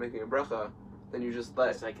without making a bracha, then you just let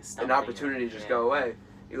It's like a an stumbling, opportunity just yeah. go away.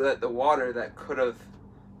 You let the water that could have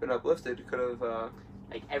been uplifted, could have.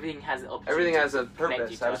 Like everything has the opportunity. Everything has a to connect you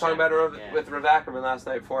purpose. to I was Hashem. talking about it Yeah. with Rav Ackerman last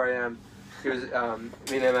night, 4 a.m. He was, me and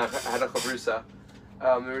him had a chavrusa.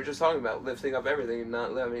 We were just talking about lifting up everything and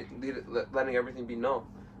not letting everything be known.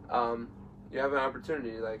 You have an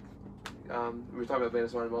opportunity, like, we were talking about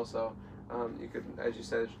Bnei Zmanim also. You could, as you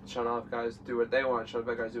said, Shana Aleph guys do what they want, Shana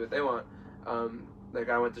Bet guys do what they want. Like,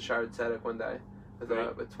 I went to Shara Tzedek one day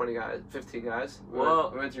with 20 guys, 15 guys. Whoa.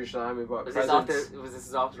 We went to Yerushalayim, we bought Was presents.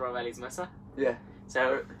 this after Rav Eli's Mesa? Yeah.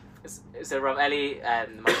 So Rav Eli,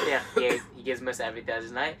 the Mashgiach, he gives Mesa every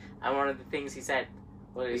Thursday night, and one of the things he said,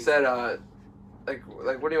 He said, like,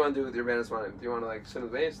 what do you want to do with your Bnei Zmanim? Do you want to, like, sit in the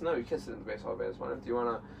base? No, you can't sit in the base all Bnei Zmanim. Do you want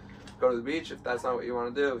to go to the beach? If that's not what you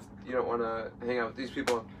want to do, if you don't want to hang out with these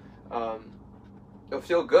people, it'll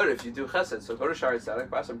feel good if you do chesed. So go to Shari Tzedek,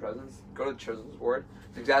 buy some presents, go to the children's ward.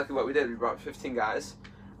 It's exactly what we did. We brought 15 guys,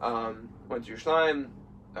 went to Yerushalayim,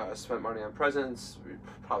 spent money on presents. We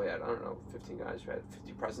probably had, I don't know, 15 guys. We had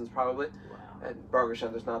 50 presents probably. wow. And Baruch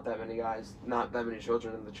Hashem, there's not that many guys, not that many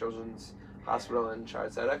children in the children's hospital in Shari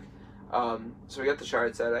Tzedek. So we got to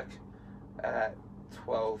Shari Tzedek at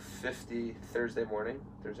 12:50 Thursday afternoon,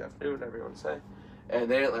 whatever you want to say. And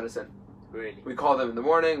they didn't let us in. Really? We called them in the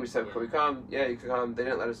morning. We said, Yeah. "Can we come?" Yeah, you can come. They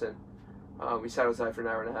didn't let us in. We sat outside for an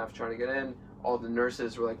hour and a half trying to get in. All the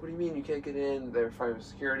nurses were like, "What do you mean you can't get in?" They were fighting with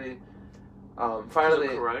security. Finally,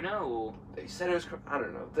 Was it Corona or? they said it was. I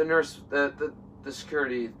don't know. The nurse, the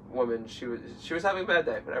security woman, she was having a bad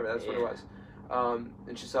day. Whatever. That's what it Yeah. was.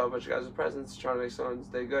 And she saw a bunch of guys with presents trying to make someone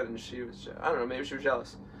stay good, and she was. I don't know. Maybe she was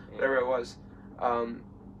jealous. Yeah. Whatever it was.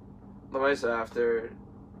 Lamaisa, after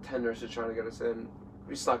 10 nurses trying to get us in,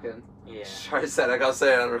 we snuck in. Yeah. Shari Tzedek, I'll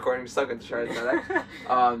say it on recording, we stuck into Shari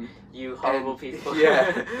Tzedek. You horrible and- people.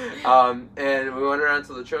 Yeah. And we went around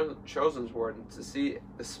to the children's ward and to see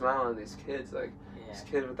the smile on these kids, like Yeah. this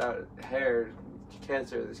kid without hair,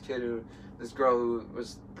 cancer, this girl who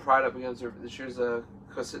was pried up against her, she was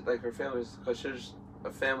like her family was Chashish, a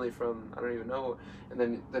family from, I don't even know, and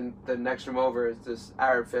then the next room over is this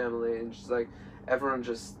Arab family, and she's like, everyone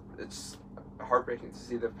just, it's heartbreaking to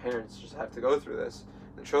see the parents just have to go through this,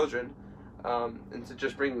 the children, and to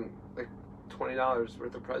just bring like $20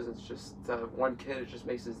 worth of presents just one kid, it just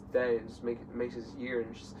makes his day and just makes his year.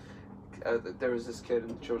 And just there was this kid in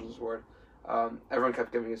the children's ward, everyone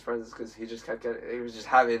kept giving his presents because he just kept getting, he was just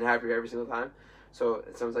happy and happy every single time. So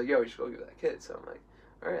someone's like, yo, you should go give that kid. So I'm like,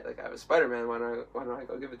 all right, like I have a Spider-Man, why don't I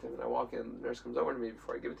go give it to him? And I walk in, the nurse comes over to me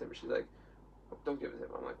before I give it to him, and she's like, don't give it to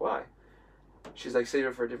him. I'm like, why? She's like, save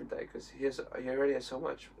it for a different day because he already has so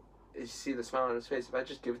much. You see the smile on his face. If I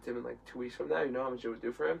just give it to him in like 2 weeks from now, you know how much it would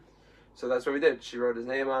do for him. So that's what we did. She wrote his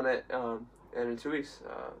name on it, and in 2 weeks,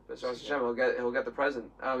 B'ezras Hashem, he'll get the present.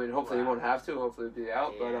 I mean, hopefully he Wow. won't have to. Hopefully it'll be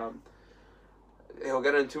out, Yeah. but he'll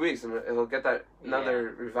get it in 2 weeks, and he'll get that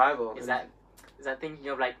another revival. Is that thinking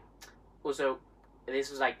of like, also, this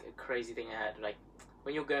was like a crazy thing I heard. Like,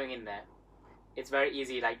 when you're going in there, it's very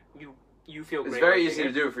easy. Like you feel. It's great very when easy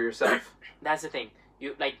you're to do it for yourself. That's the thing.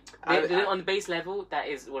 You like on the base level. That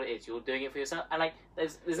is what it is. You're doing it for yourself, and like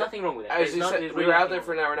there's nothing wrong with it. As There's you not- said, there's we really were out nothing there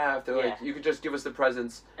for an wrong hour and a half. They're like, Yeah. you could just give us the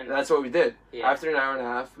presents, And- and that's what we did. Yeah. After an hour and a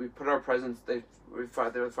half, we put our presents. They were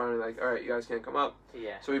finally like, all right, you guys can't come up. with it.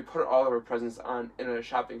 Yeah, So we put all of our presents in a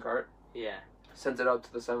shopping cart, yeah, sent it up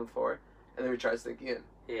to the 7th floor, and then we tried sneaking in.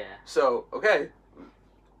 yeah, So okay,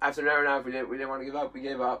 after an hour and a half, we didn't want to give up. We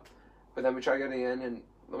gave up, but then we tried getting in, and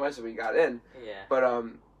Lamaisa, we got in. yeah. But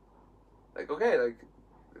like okay, like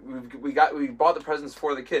we bought the presents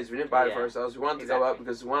for the kids. We didn't buy it for Yeah. ourselves. We wanted to go up Exactly.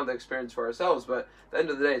 because we wanted the experience for ourselves. But at the end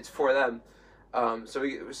of the day, it's for them. So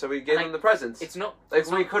we gave them the presents. It's not Like it's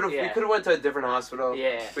we not- could have yeah. went to a different hospital.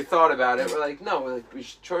 Yeah, We thought about it. We're like, no, we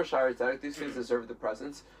should show Shari Tzedek. These kids deserve the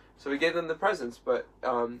presents. So we gave them the presents. But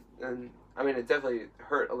and I mean, it definitely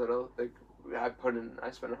hurt a little. Like I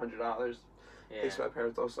spent $100. yeah. Thanks to my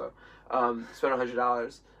parents also. Spent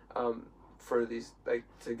 $100 for these, like,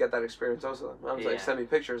 to get that experience also. I was Yeah. like, send me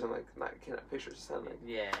pictures. I'm like, nah, I can't have pictures to send. Like,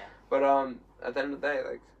 Yeah. but at the end of the day,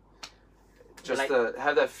 like, just like, to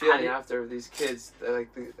have that feeling do- after of these kids, like,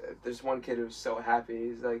 there's one kid who was so happy.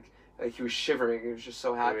 He's like he was shivering. He was just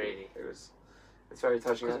so happy. Really? It's very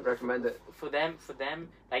touching. I'd recommend it. For them,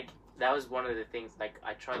 like that was one of the things. Like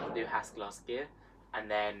I tried to do Hask last year,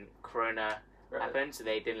 and then Corona happened, so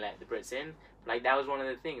they didn't let the Brits in. Like that was one of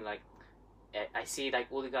the things. Like I see like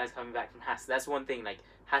all the guys coming back from Hask. That's one thing. Like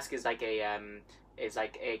Hask is like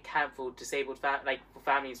a camp for disabled for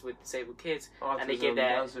families with disabled kids, Autism, and they give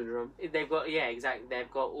Down syndrome. they've got exactly,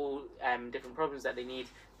 they've got all different problems that they need.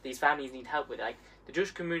 These families need help with. Like the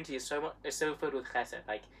Jewish community is so filled with chesed.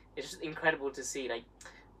 Like it's just incredible to see. Like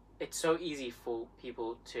it's so easy for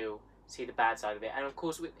people to see the bad side of it, and of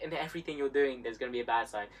course in everything you're doing there's going to be a bad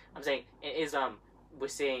side. I'm saying in Islam we're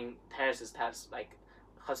seeing terrorist attacks, like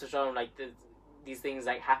chas v'shalom, like these things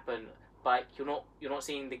like happen, but you're not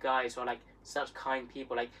seeing the guys who are like such kind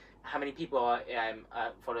people. Like how many people are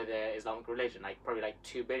follow the Islamic religion? Like probably like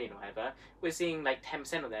 2 billion or whatever. We're seeing like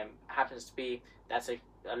 10% of them happens to be, that's a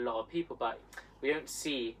lot of people, but we don't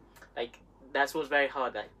see, like that's what's very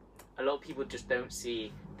hard. Like a lot of people just don't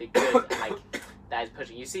see the good like that is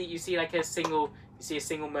pushing. You see like a single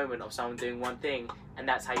moment of someone doing one thing, and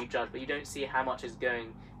that's how you judge. But you don't see how much is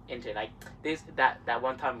going into it. Like that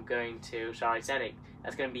one time going to Shari Tzedek,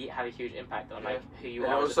 that's going to have a huge impact on like who you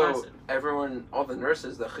and are also, as a person. everyone, all the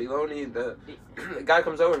nurses, the Chiloni, the guy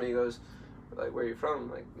comes over to me, he goes, like, where are you from?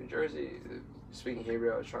 I'm like, New Jersey. Speaking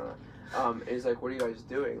Hebrew, I was trying to. And he's like, what are you guys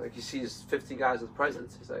doing? Like, he sees 50 guys with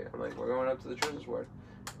presents. He's like, I'm like, we're going up to the children's ward.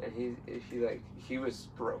 And he was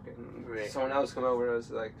broken. Really? Someone else come over and was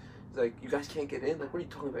like, he's like, you guys can't get in? Like, what are you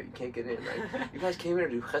talking about? You can't get in? Like, you guys came here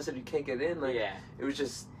to do chesed, you can't get in? Like, it was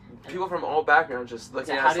just people from all backgrounds just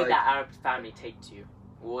looking at us like... How did that Arab family take to you?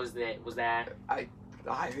 Was there...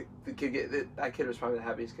 that kid was probably the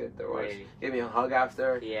happiest kid there was. Really? Gave me a hug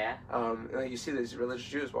after. Yeah. Like you see these religious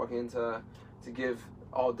Jews walking in to give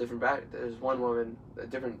all different back. There's one woman, a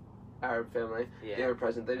different Arab family, gave her a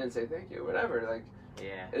present. They didn't say thank you, whatever. Like,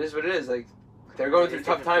 it is what it is. Like, they're going through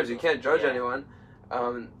tough times. You can't judge anyone.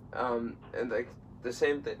 And like the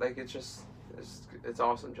same thing. Like it's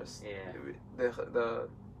awesome. Just the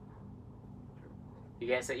You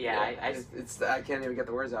guys, I can't even get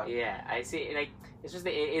the words out. Yeah, I see. Like it's just,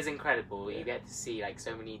 it is incredible. You get to see like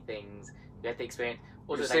so many things. You get to experience.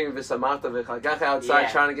 Also, you're singing V'samachta v'chagacha outside,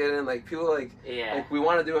 trying to get in. Like people, like we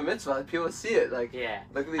want to do a mitzvah. Like, people see it. Like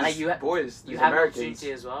look at these boys, these have Americans. An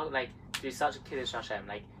opportunity as well. Like to do such a kiddush Hashem.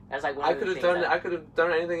 Like that's like one I of the could things. I could have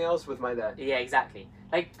done anything else with my dad. Yeah, exactly.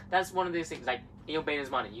 Like that's one of those things. Like in your Baina's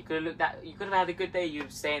money, you could have had a good day.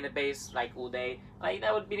 You'd stay in the base like all day. Like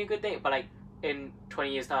that would have been a good day. But like in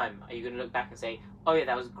 20 years time, are you gonna look back and say, oh yeah,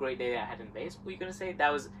 that was a great day that I had in the base? Or are you gonna say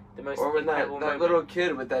that was the most or when that moment? little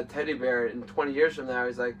kid with that teddy bear, in 20 years from now,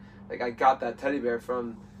 he's like I got that teddy bear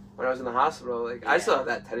from when I was in the hospital. Like I still have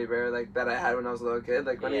that teddy bear like that I had when I was a little kid.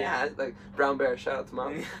 Like when he had like brown bear. Shout out to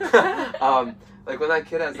mom. Like when that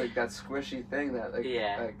kid has like that squishy thing that like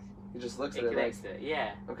he just looks at it like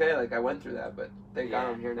okay, like I went through that, but thank God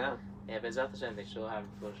I'm here now. Yeah, but Zat Hashem, they still have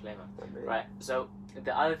Full Shlema. Right, so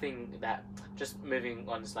the other thing that, just moving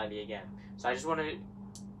on slightly again, so I just want to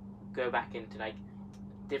go back into like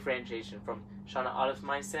differentiation from Shana Aleph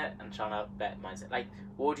mindset and Shana Bet mindset. Like,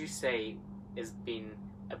 what would you say has been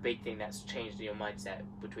a big thing that's changed in your mindset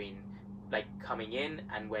between like coming in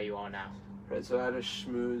and where you are now? Right, so I had a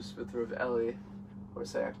schmooze with Rav Eli, I would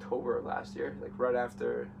say October of last year, like right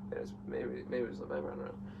after, maybe it was November,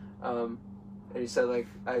 I don't know. And he said like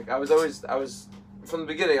I was from the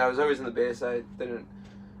beginning I was always in the base. I didn't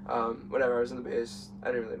whatever, I was in the base. I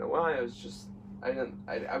didn't really know why.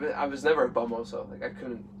 I was never a bum also. Like I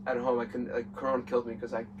couldn't at home. I couldn't, like Corona killed me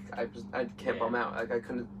because I can't bum out. Like I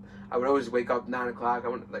couldn't. I would always wake up 9 o'clock. I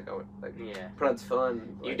would put on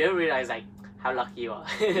tefillin. You don't realize like how lucky you are.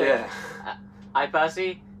 I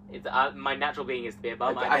personally, my natural being is to be a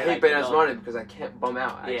bum. I hate Baina's money because I can't bum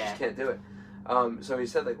out. I just can't do it. So he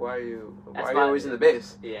said, like, why are you always in the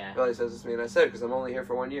base? Yeah. Billy says this to me, and I said, because I'm only here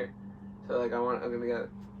for 1 year. So, like, I'm going to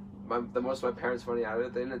get the most of my parents' money out of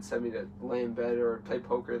it. They didn't send me to lay in bed or play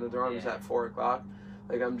poker in the dorms at 4 o'clock.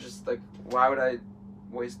 Like, I'm just, like, why would I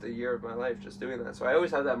waste a year of my life just doing that? So I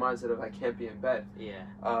always have that mindset of I can't be in bed. Yeah.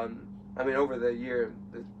 I mean, over the year,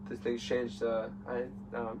 the things changed. I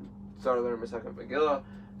started learning my second Megillah,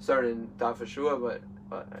 started in Daf Yeshua, but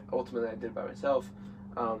ultimately I did it by myself.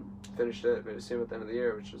 Finished it, made a scene at the end of the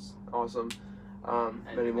year, which was awesome.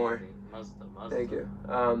 Many more. Thank you.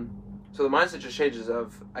 So the mindset just changes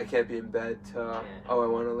of I can't be in bed to I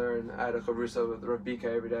want to learn. I had a chavrusa with Rav Bika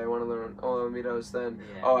every day. I want to learn Olam Midos. Then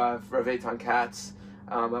I have Rav Eitan Katz.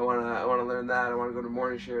 I want to learn that. I want to go to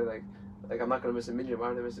morning shir. Like I'm not gonna miss a minyan. Why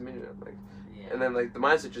would I miss a minyan? Like, and then like the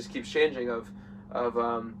mindset just keeps changing of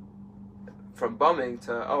from bumming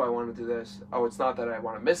to I want to do this. Oh, it's not that I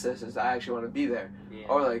want to miss this. It's I actually want to be there.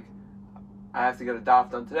 Or like I have to get a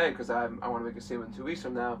DOF done today because I want to make a statement 2 weeks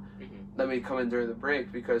from now. Mm-hmm. Let me come in during the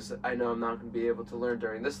break because I know I'm not going to be able to learn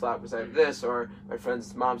during this lab because I have Mhm. this, or my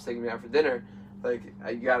friend's mom's taking me out for dinner. Like,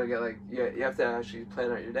 you gotta get, like, you have to actually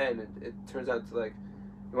plan out your day, and it turns out to, like,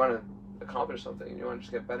 you want to accomplish something, and you want to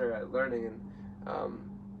just get better at learning and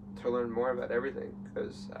to learn more about everything.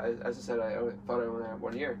 Because, as I said, I thought I only had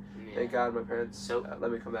 1 year. Yeah. Thank God my parents So-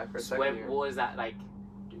 let me come back for a So second year. what was that like?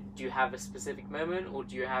 Do you have a specific moment, or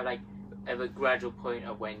do you have like a gradual point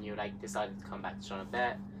of when you like decided to come back to Sean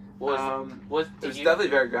Bet? What was It did was you?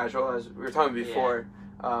 definitely very gradual. As we were talking before,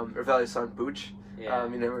 Ravelli's son, Booch, Yeah.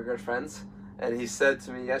 you know, we're good friends. And he said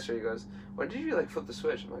to me yesterday, he goes, "When did you like flip the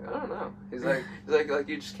switch?" I'm like, "I don't know." He's like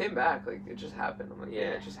you just came back, like it just happened. I'm like, yeah, Yeah.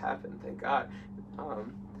 it just happened. Thank God.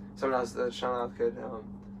 Someone else, the Sean kid,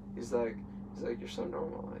 he's like, "You're so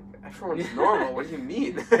normal." Like everyone's normal. What do you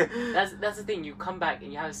mean? That's the thing. You come back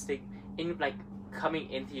and you have a stick in like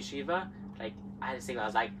coming into yeshiva. Like I had a stigma. I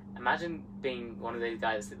was like, imagine being one of those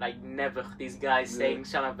guys. Like never these guys saying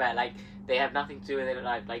Shana Bet. Like they have nothing to do with it.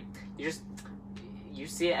 Like you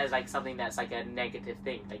see it as like something that's like a negative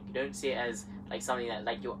thing. Like you don't see it as like something that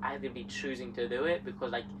like you're actively choosing to do it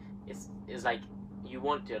because like it's like you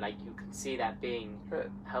want to. Like you can see that being Right.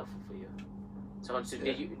 helpful for you. So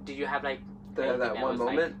Yeah. did you have like They had that anything one was,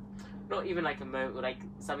 like, moment. not even like a moment, like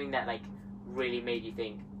something that like really made you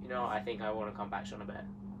think, you know, I think I want to come back Sean Bet.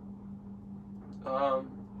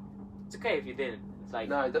 It's okay if you didn't. It's like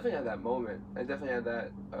No, I definitely had that moment. I definitely had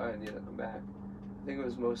that. I need to come back. I think it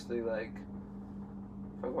was mostly like,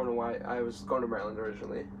 if I'm going to I was going to Maryland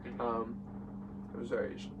originally. It was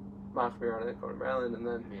very machmir on it, going to Maryland, and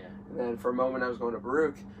then for a moment I was going to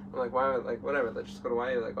Baruch. I'm like, why? Like whatever, let's just go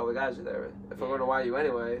to YU. Like all the guys are there. If I'm going to YU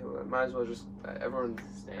anyway, I might as well just everyone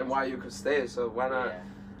in YU could stay. So why not? Yeah.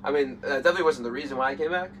 I mean, that definitely wasn't the reason why I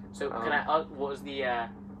came back. So can I ask, what was the Kinda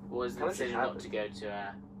just decision not happened. to go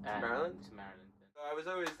to Maryland? To Maryland. I was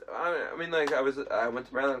always, I mean, like, I went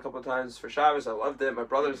to Maryland a couple of times for Shabbos. I loved it. My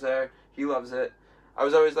brother's there. He loves it. I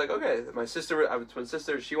was always like, okay, my sister, I have a twin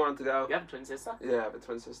sister. She wanted to go. You have a twin sister? Yeah, I have a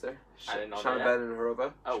twin sister. I didn't know Shana that. Bet and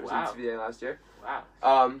Harova. Oh, She was wow. in TVA last year.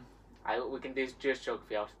 Wow. We can do Jewish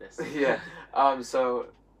geography after this. Yeah. So,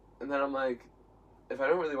 and then I'm like, if I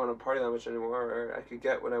don't really want to party that much anymore, or I could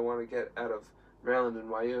get what I want to get out of Maryland and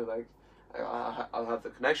YU, like, I'll have the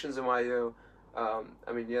connections in YU. I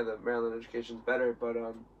mean, yeah, the Maryland education's better, but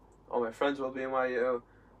all my friends will be in YU.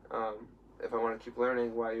 If I want to keep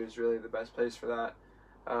learning, YU is really the best place for that.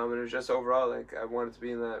 And it was just overall, like, I wanted to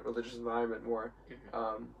be in that religious environment more.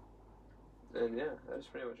 And yeah, that's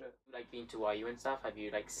pretty much it. Like being to YU and stuff, have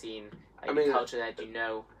you like seen like I mean, the culture that you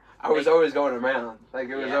know? I was always going to Maryland. Like,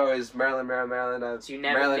 it was Yeah. always Maryland. So you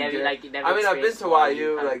never, Maryland never gear. like you never. I mean, I've been experienced to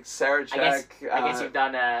YU, kind of- like Sarachek. I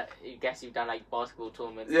guess you've done like basketball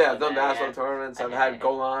tournaments. Yeah, and I've done stuff, basketball tournaments. I've had Yeah.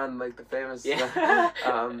 Golan, like the famous. Yeah.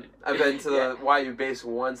 I've been to the YU base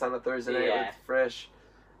once on a Thursday night Yeah. with Frisch.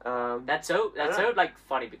 That's so I don't like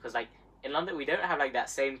funny because like in London we don't have like that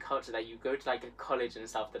same culture that you go to like a college and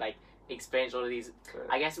stuff to like experience all of these. Right.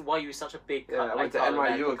 I guess YU is such a big. Yeah, I like, went to part of NYU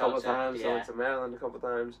American a couple culture. times. I Yeah. went to Maryland a couple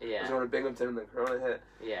times. I Yeah. was going to Binghamton and the Corona hit.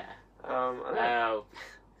 Yeah. I don't know. Oh,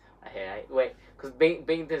 I hear. Wait, because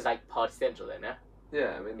Binghamton's like party central, then, no?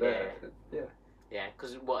 Yeah, I mean, Yeah. Yeah,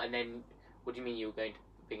 because what? And then, what do you mean you were going to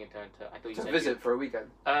Binghamton to? I thought you to said visit for a weekend.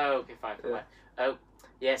 Oh, okay, fine. Yeah. Fine. Oh,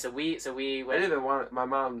 yeah. So we I went. didn't even want. My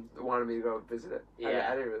mom wanted me to go visit it. Yeah.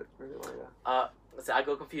 I didn't really want to go. So I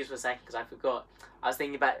got confused for a second because I forgot. I was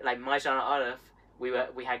thinking about like my Shana Aleph. We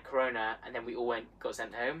had Corona and then we all got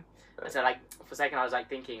sent home. Right. And so like for a second I was like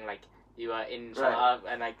thinking like you were in Shana Right. Aleph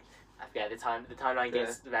and like I forget the timeline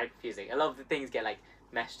gets very confusing. A lot of the things get like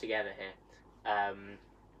meshed together here.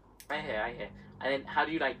 I hear. And then how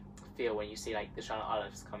do you like feel when you see like the Shana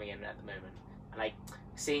Alephs coming in at the moment and like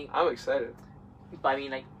seeing? I'm excited. But I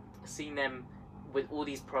mean like seeing them with all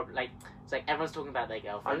these problems, like it's like everyone's talking about their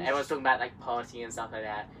girlfriend, I'm everyone's talking about like partying and stuff like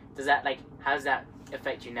that. Does that like how does that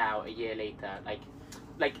affect you now a year later?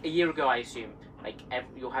 Like a year ago, I assume like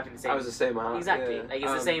you're having the same. I was the same. Exactly. Yeah. Like,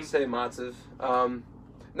 it's the same- Same matziv.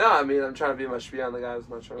 No, I mean, I'm trying to be my shpia on the guys.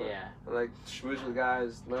 I'm not trying to Yeah. like schmooze with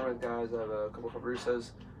guys, learn with guys. I have a couple of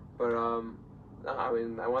chavrusas, but no, I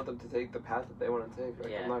mean, I want them to take the path that they want to take.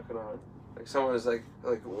 Like, Yeah. I'm not gonna. Like someone was like,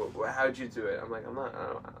 how'd you do it? I'm like, I'm not. I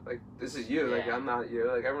don't, like, this is you. Like, Yeah. I'm not you.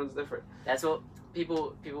 Like, everyone's different. That's what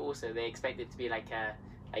people also they expect it to be like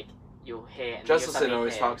you're here. And Justin you're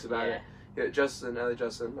always here. talks about Yeah. it. Yeah, Justin,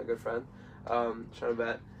 my good friend, Sean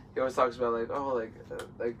Bet. He always talks about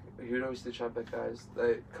like you'd always do trumpet guys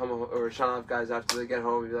like come home, or Sean guys after they get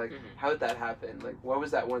home. You'd be like, Mhm. how did that happen? Like, what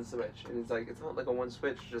was that one switch? And it's like it's not like a one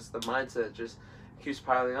switch. Just the mindset just keeps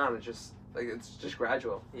piling on. It just Like, it's just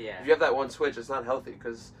gradual. Yeah. If you have that one switch, it's not healthy,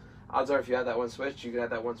 because odds are if you have that one switch, you can have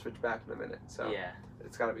that one switch back in a minute. So Yeah.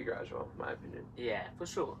 it's got to be gradual, in my opinion. Yeah, for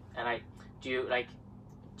sure. And like, do you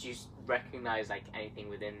recognize like anything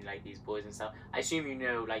within like these boys and stuff? I assume you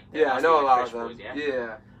know like. Yeah, I know a lot of Fresh them. boys, yeah.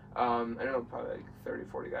 Yeah. I know probably like 30,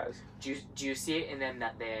 40 guys. Do you see it in them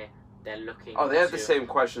that they're looking? Oh, they have to, the same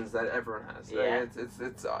questions that everyone has. Yeah. Like,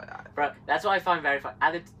 it's Bro, that's what I find very fun.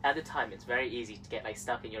 At the time, it's very easy to get like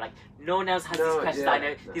stuck in. You're like, no one else has these questions. Yeah, I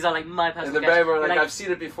know these are like my and personal the questions. very You're like, I've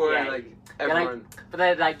seen it before, yeah, and like you're like- everyone. But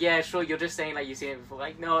they're like, yeah, sure. You're just saying like you've seen it before.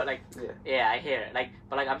 Like, no, like, Yeah. I hear it. Like,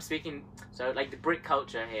 but like I'm speaking. So like the Brit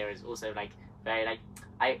culture here is also like very like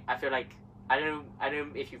I feel like I don't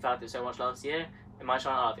know if you felt it so much last year. In my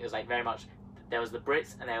China Art, it was like very much. There was the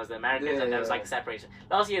Brits and there was the Americans Yeah, and there was yeah. like separation.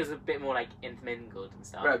 Last year was a bit more like intermingled and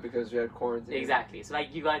stuff. Right, because we had quarantine. Exactly. So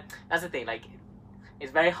like you guys, that's the thing. Like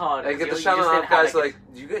it's very hard. Like, get the you shout just out didn't have, guys like,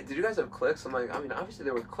 did you guys have cliques? I'm like, I mean, obviously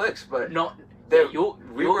there were cliques, but not. there,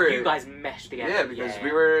 You guys meshed together. yeah, because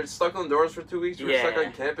we were stuck on doors for 2 weeks. We were stuck Yeah.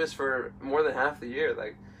 on campus for more than half the year.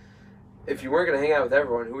 Like, if you weren't gonna hang out with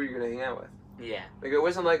everyone, who were you gonna hang out with? Yeah. Like, it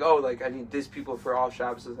wasn't like, oh, like I need these people for off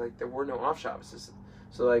Shabbos. Like, there were no off Shabbos.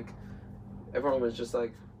 So like, everyone was just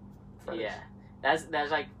like, friends. Yeah.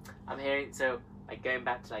 That's like I'm hearing. So like going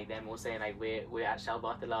back to like them all saying like we're at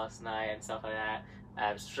Shalbata last night and stuff like that.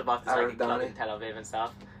 Shabbat is like a club in Tel Aviv and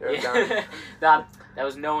stuff. Yeah. There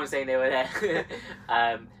was no one saying they were there.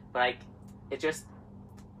 But like, it's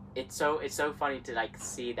so funny to like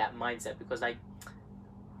see that mindset because like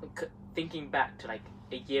thinking back to like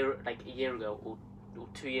a year ago or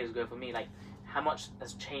 2 years ago for me, like how much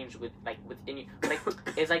has changed within you. Like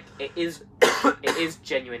it's like it is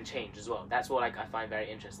genuine change as well. That's what like I find very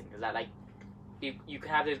interesting is that like you can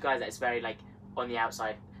have those guys that it's very like on the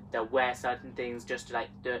outside. They'll wear certain things just to like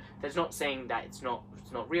that's not saying that it's not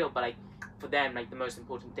real, but like for them like the most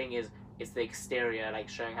important thing is the exterior, like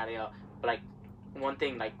showing how they are. But like one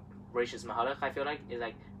thing like Rishis Mahalach I feel like is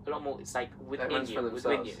like a lot more. It's like within you.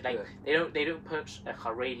 Like they don't put a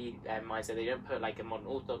Haredi mindset. They don't put like a modern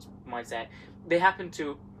Orthodox mindset. They happen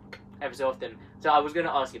to every so often. So I was going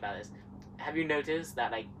to ask you about this. Have you noticed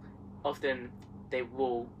that like often they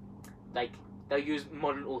will like they'll use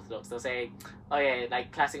modern Orthodox. They'll say, oh yeah,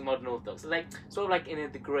 like classic modern Orthodox. It's like sort of like in a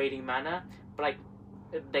degrading manner, but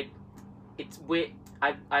like it's weird.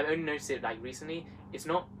 I've only noticed it like recently. It's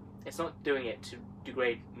not doing it to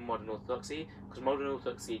degrade modern Orthodoxy, because modern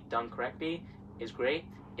Orthodoxy done correctly is great.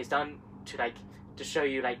 It's done to show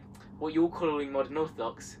you like what you're calling modern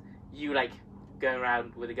Orthodox, you like going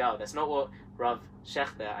around with a girl. That's not what Rav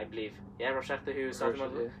Shechter, I believe. Yeah, Rav Shechter, who started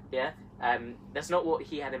modern. Yeah. That's not what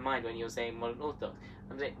he had in mind when he was saying modern Orthodox.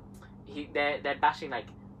 I'm saying they're bashing like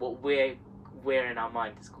what we're in our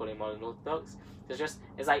mind is calling modern Orthodox. So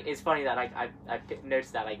it's funny that like I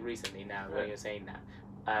noticed that like recently now when you're saying that.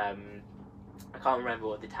 I can't remember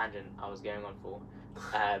what the tangent I was going on for.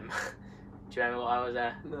 Do you remember what I was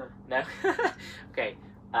No. Okay.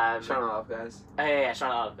 Shine off, guys. Oh yeah,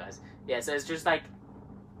 shine off, guys. Yeah, so it's just like,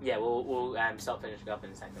 yeah, we'll start finishing up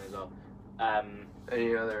in a second as well.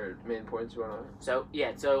 Any other main points you wanna? So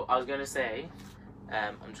I was gonna say,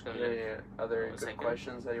 I'm just gonna. Any other good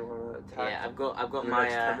questions that you wanna attack? Yeah, I've got in my. The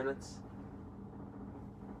next 10 minutes.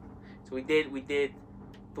 So we did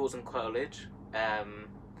thoughts on college.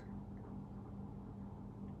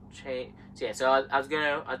 So yeah, so I was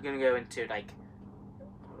gonna go into like,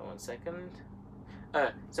 hold on 1 second.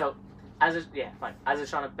 So as a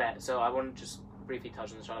Shana Bet, so I want to just briefly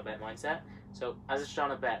touch on the Shana Bet mindset. So as a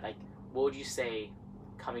Shana Bet, like, what would you say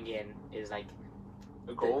coming in is like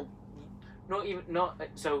a goal?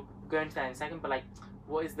 So go into that in a second, but like,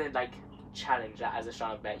 what is the like challenge that as a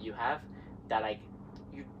Shana Bet you have that like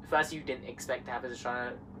you didn't expect to have as a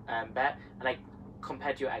Shana Bet, and like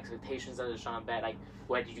compared to your expectations as a Shana Bet, like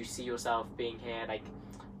where did you see yourself being here, like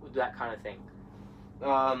that kind of thing?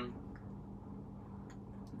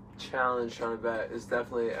 Challenge Shana Bet is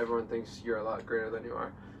definitely everyone thinks you're a lot greater than you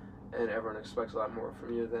are, and everyone expects a lot more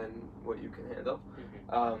from you than what you can handle.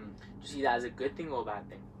 Do you see that as a good thing or a bad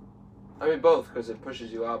thing? I mean both, because it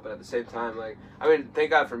pushes you out, but at the same time, like, I mean, thank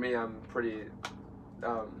God for me, I'm pretty.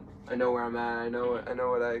 I know where I'm at. I know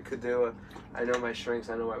what I could do. I know my strengths.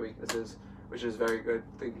 I know my weaknesses, which is very good.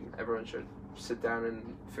 I think everyone should sit down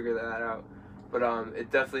and figure that out. But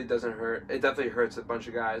it definitely doesn't hurt. It definitely hurts a bunch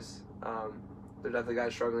of guys. There are definitely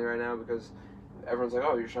guys struggling right now because everyone's like,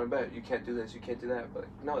 "Oh, you're trying to bet. You can't do this. You can't do that." But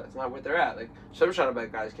like, no, that's not what they're at. Like, some Shana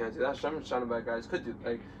Bet guys can't do that. Some Shana Bet guys could do.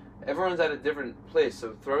 Like, everyone's at a different place.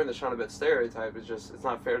 So throwing the Shana Bet stereotype is it's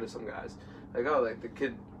not fair to some guys. Like, oh, like the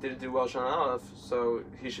kid didn't do well Shana Aleph, so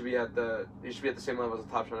he should be at the same level as a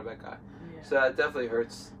top Shana Bet guy. So that definitely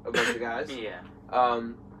hurts a bunch of guys. Yeah.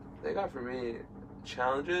 They got for me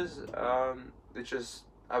challenges. It's just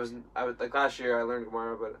I was like last year I learned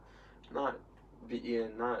Gemara, but not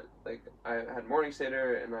Ian, not like I had morning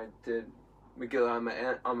seder and I did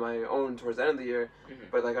Megillah on my own towards the end of the year. Mm-hmm.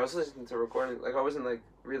 But like I was listening to recording, like I wasn't like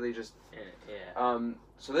really just. Yeah.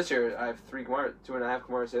 So this year I have 2.5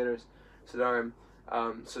 Gemara seders, Sedarim.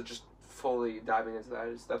 So just fully diving into that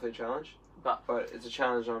is definitely a challenge. But it's a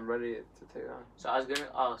challenge I'm ready to take on. So I was gonna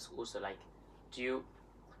ask also, like, do you,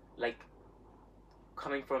 like,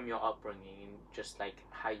 coming from your upbringing and just like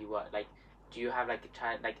how you were, like, do you have like a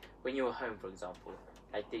challenge, like when you were home, for example,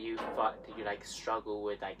 like did you like struggle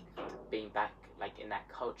with like being back like in that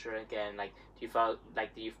culture again? Like, do you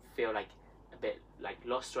feel like a bit like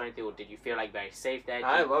lost or anything, or did you feel like very safe there?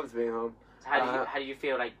 I loved being home. So how do you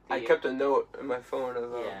feel like? I kept a note in my phone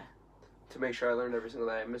of yeah. to make sure I learned every single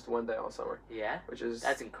day. I missed one day all summer. Yeah.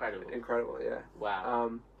 That's incredible. Incredible, yeah.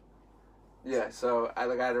 Wow. Yeah. So I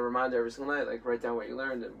had a reminder every single night, like write down what you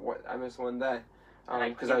learned and what I missed one day.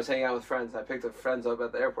 Because I was hanging out with friends. I picked up friends up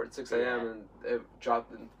at the airport at 6 a.m. and it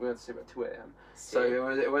dropped. And we went to sleep at 2 a.m. So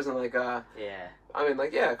it wasn't like yeah. I mean,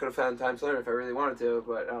 like, yeah, I could have found time to learn if I really wanted to,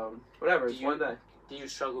 but whatever. It's one day. Did you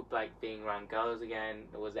struggle like being around girls again?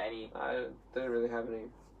 Was there any? I didn't really have any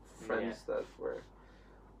friends that were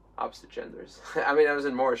opposite genders. I mean, I was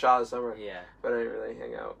in Morishah this summer. Yeah. But I didn't really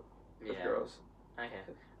hang out with girls. Okay.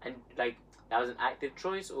 And like that was an active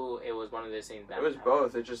choice, or it was one of those things that? It was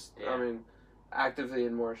both. It just, I mean, actively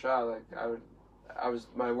in Morishah, like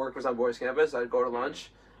my work was on boys' campus. I'd go to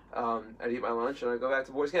lunch. I'd eat my lunch and I'd go back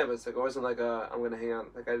to boys' campus. Like, it wasn't like I'm gonna hang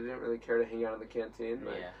out. Like, I didn't really care to hang out in the canteen.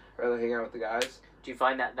 Like, I'd rather hang out with the guys. Do you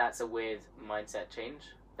find that that's a weird mindset change?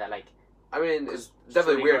 That like, I mean, it's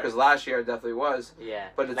definitely weird because last year it definitely was. Yeah.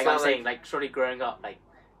 But it's like not I'm saying, like surely growing up, like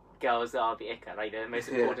girls are the ikka, like the most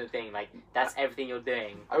important thing. Like that's everything you're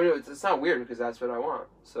doing. I mean, it's not weird because that's what I want.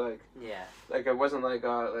 So like. Yeah. Like it wasn't like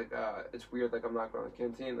it's weird. Like I'm not going to the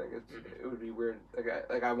canteen. Like it would be weird.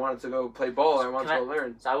 Like I wanted to go play ball. I wanted to go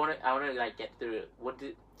learn. So I want to like get through it. What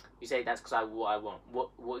did you say? That's because what I want.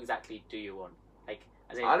 What exactly do you want? Like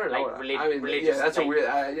as in, I don't know. Like, I mean, religious, yeah, that's like, a weird.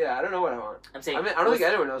 I don't know what I want. I'm saying. I mean, I don't think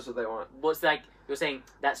anyone knows what they want. What's like you're saying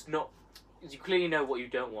that's not. You clearly know what you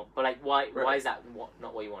don't want, but like why is that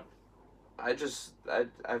not what you want?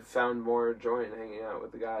 I found more joy in hanging out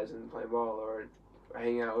with the guys and playing ball, or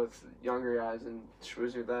hanging out with younger guys and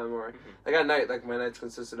schmoozing with them, or like at night. Like my nights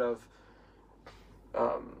consisted of.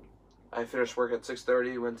 I finished work at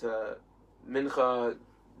 6:30. Went to mincha,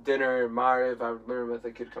 dinner, mariv. I would learn with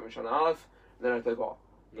a kid coming Shana Aleph, and then I'd play ball.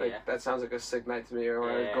 Like that sounds like a sick night to me. Or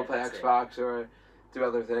I'd go play Xbox or do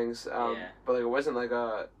other things. But like it wasn't like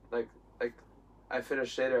I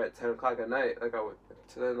finished Seder at 10 o'clock at night. Like I would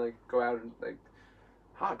to then like go out and like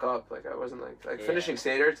hawk up. Like I wasn't like finishing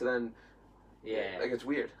Seder to then. Yeah. Like it's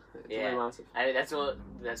weird. It's really massive. And that's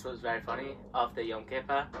what's very funny. After Yom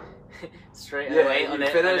Kippur, straight away on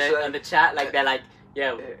the chat, like they're like,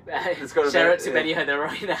 "Yo, let's go to share bed. it to Ben Yehuda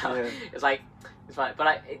right now." Yeah. It's like it's fine, but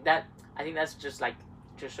I think that's just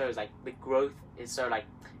shows like the growth is so like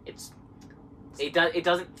it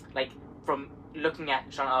doesn't like from looking at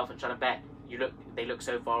Shana Aleph and Shana Bet, they look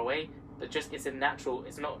so far away, but just it's a natural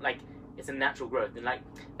growth, and like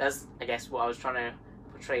that's I guess what I was trying to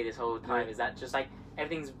portray this whole time is that just like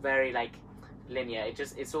everything's very like linear.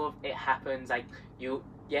 It happens. Like you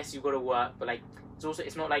got to work, but like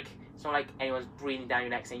it's not like anyone's breathing down your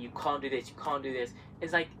neck saying you can't do this.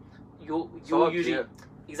 It's like you're usually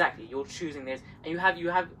exactly you're choosing this, and you have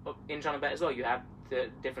in Shana Bet as well. You have the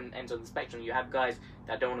different ends of the spectrum. You have guys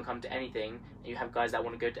that don't want to come to anything, and you have guys that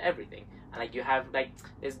want to go to everything. And like you have like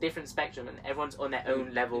there's different spectrum, and everyone's on their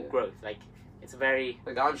own level of growth. Like it's very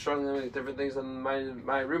like I'm struggling with different things than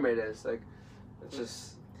my roommate is. Like it's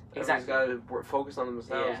just everyone's got to focus on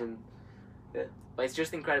themselves and But it's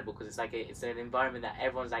just incredible because it's like it's an environment that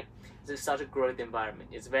everyone's like it's such a growth environment.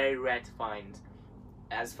 It's very rare to find,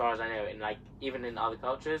 as far as I know, in like even in other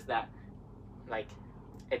cultures that like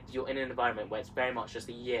you're in an environment where it's very much just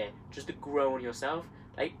a year just to grow on yourself.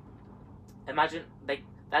 Like imagine like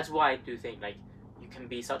that's why I do think like you can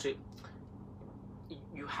be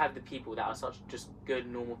you have the people that are such just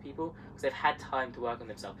good normal people because they've had time to work on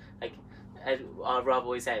themselves. Like our Rav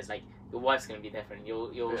always says, like your wife's going to be different,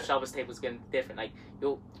 your Shabbos table is going to be different, like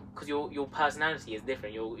because your personality is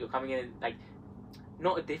different. You're coming in like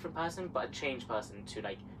not a different person but a changed person to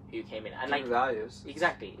like who you came in and like values.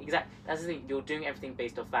 Exactly. That's the thing. You're doing everything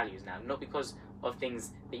based off values now, not because of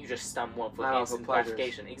things that you just want for instant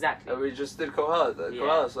gratification. Exactly. We just did Kohelet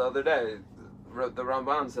the other day. the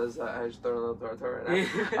Ramban says that I just don't know the Torah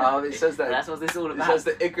right now. He says that that's what this is all he about. says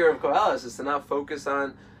the ikar of Koheles is to not focus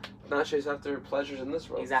on, not chase after pleasures in this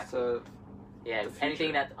world. Exactly. To, Yeah,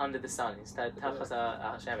 anything that's under the sun. It's tachas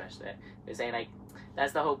shemesh. They're saying like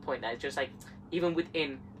that's the whole point. That it's just like even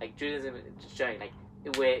within like Judaism, it's showing like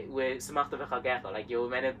we're samachta v'chagecha. Like you're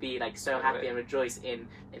meant to be like so happy and rejoice in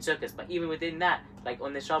Sukkot. But even within that, like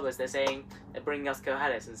on the Shabbos, they're bringing us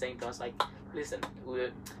Koheles and saying to us like, listen,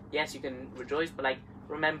 yes, you can rejoice, but like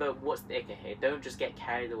remember what's the ikar here. Don't just get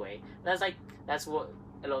carried away. That's what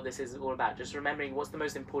a lot of this is all about. Just remembering what's the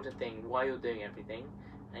most important thing, why you're doing everything.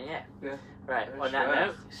 And yeah. Right. On that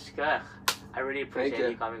note, shkach. I really appreciate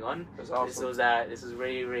you coming on. It was awesome. This was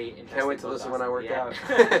really, really interesting. Can't wait to listen when I work out.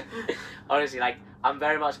 Honestly, like I'm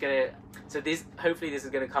very much gonna. So hopefully this is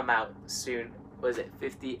gonna come out soon. What is it?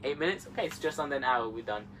 58 minutes. Okay, it's just under an hour. We're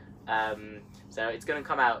done. So it's gonna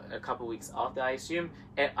come out a couple weeks after, I assume,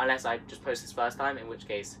 unless I just post this first time. In which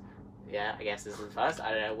case, yeah, I guess this is the first.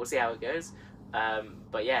 I don't know. We'll see how it goes.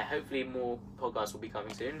 But yeah, hopefully more podcasts will be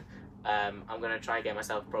coming soon. I'm gonna try and get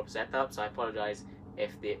myself a proper setup, so I apologize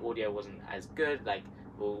if the audio wasn't as good. Like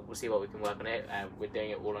we'll see what we can work on it. We're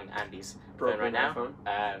doing it all on Andy's phone right now.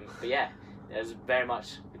 But yeah, it was very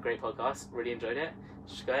much a great podcast. Really enjoyed it.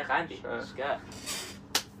 Shkoyach Andy. Shkoyach.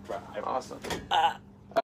 Awesome.